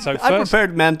 So I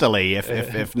prepared mentally,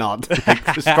 if not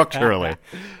structurally.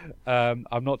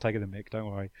 I'm not taking the mick,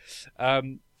 don't worry.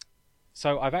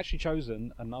 So I've actually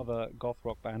chosen another goth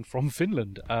rock band from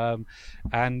Finland,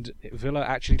 and Villa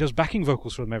actually does backing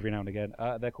vocals for them every now and again.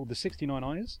 They're called the 69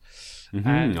 Eyes,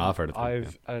 and I've heard of them.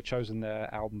 I've chosen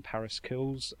their album Paris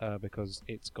Kills because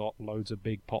it's got loads of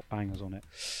big pop bangers on it.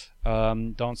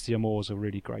 Dance to Your More is a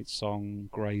really great song.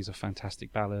 Grey's a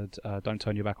fantastic ballad. Don't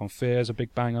Turn Your Back on Fear is a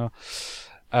big banger.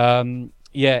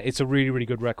 Yeah, it's a really, really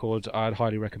good record. I'd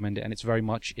highly recommend it, and it's very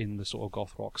much in the sort of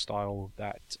goth rock style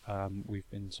that we've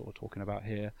been sort of talking about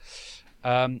here.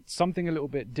 Something a little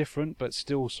bit different, but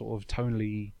still sort of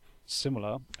tonally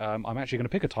similar. I'm actually going to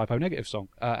pick a Typo Negative song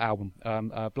album.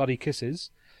 Bloody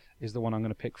Kisses is the one I'm going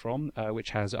to pick from, which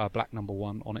has Black Number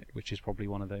 1 on it, which is probably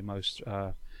one of the most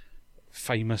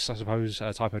famous, I suppose,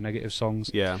 Typo Negative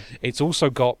songs. Yeah. It's also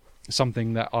got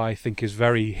something that I think is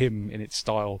very him in its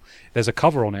style. There's a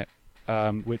cover on it,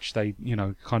 which they,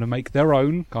 kind of make their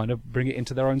own, kind of bring it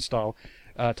into their own style.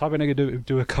 Typo Negative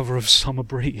do a cover of Summer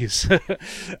Breeze, which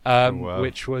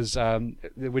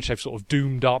they've sort of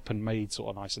doomed up and made sort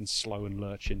of nice and slow and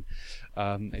lurching.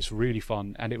 It's really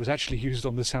fun, and it was actually used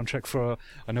on the soundtrack for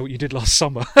I Know What You Did Last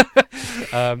Summer,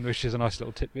 which is a nice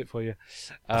little tidbit for you.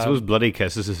 I suppose Bloody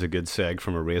Kisses is a good seg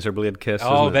from a razor blade kiss.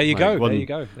 Oh, isn't there it? you go. One, there you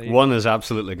go. One is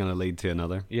absolutely going to lead to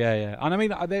another. Yeah. And I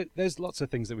mean, there's lots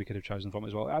of things that we could have chosen from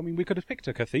as well. I mean, we could have picked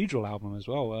a Cathedral album as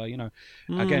well.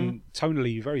 Again,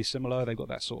 tonally very similar. They've got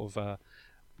that sort of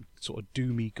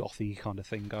doomy, gothy kind of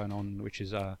thing going on, which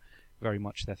is very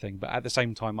much their thing. But at the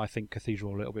same time, I think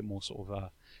Cathedral a little bit more sort of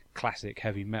classic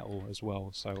heavy metal as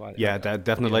well. So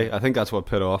definitely. Yeah. I think that's what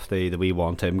put off the We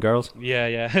Want Him girls.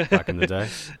 Yeah. Back in the day.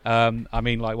 I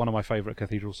mean, like one of my favourite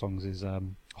Cathedral songs is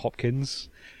Hopkins.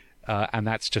 And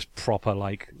that's just proper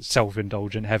like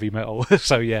self-indulgent heavy metal.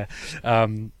 So yeah,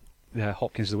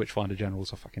 Hopkins the Witchfinder General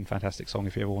is a fucking fantastic song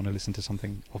if you ever want to listen to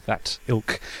something of that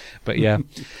ilk. But yeah,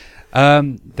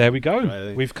 there we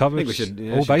go. We've covered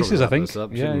all bases, I think.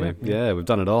 Yeah, we've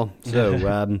done it all.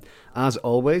 So as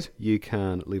always, you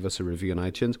can leave us a review on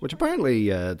iTunes, which apparently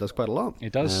does quite a lot.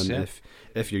 It does.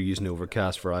 If you're using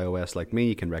Overcast for iOS like me,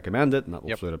 you can recommend it, and that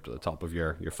will float up to the top of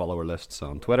your follower lists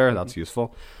on Twitter. Mm-hmm. That's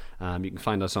useful. You can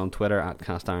find us on Twitter at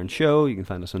Cast Iron Show. You can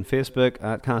find us on Facebook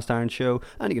at Cast Iron Show,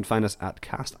 and you can find us at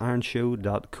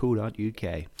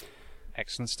castironshow.co.uk.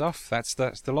 Excellent stuff. That's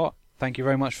the lot. Thank you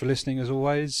very much for listening, as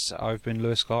always. I've been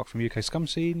Lewis Clark from UK Scum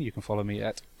Scene. You can follow me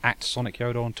at Sonic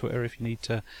Yoda on Twitter if you need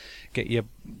to get your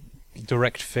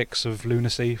direct fix of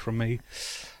lunacy from me.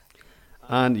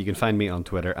 And you can find me on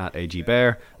Twitter at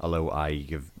AGBear, although I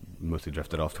have mostly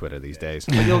drifted off Twitter these days.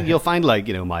 But you'll find my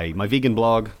vegan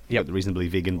blog, the Reasonably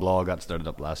Vegan blog, that started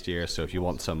up last year. So if you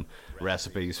want some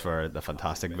recipes for the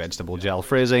fantastic vegetable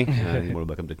jalfrezi, you're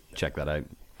welcome to check that out.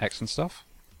 Excellent stuff.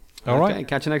 All right.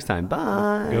 Catch you next time.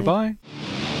 Bye. Goodbye.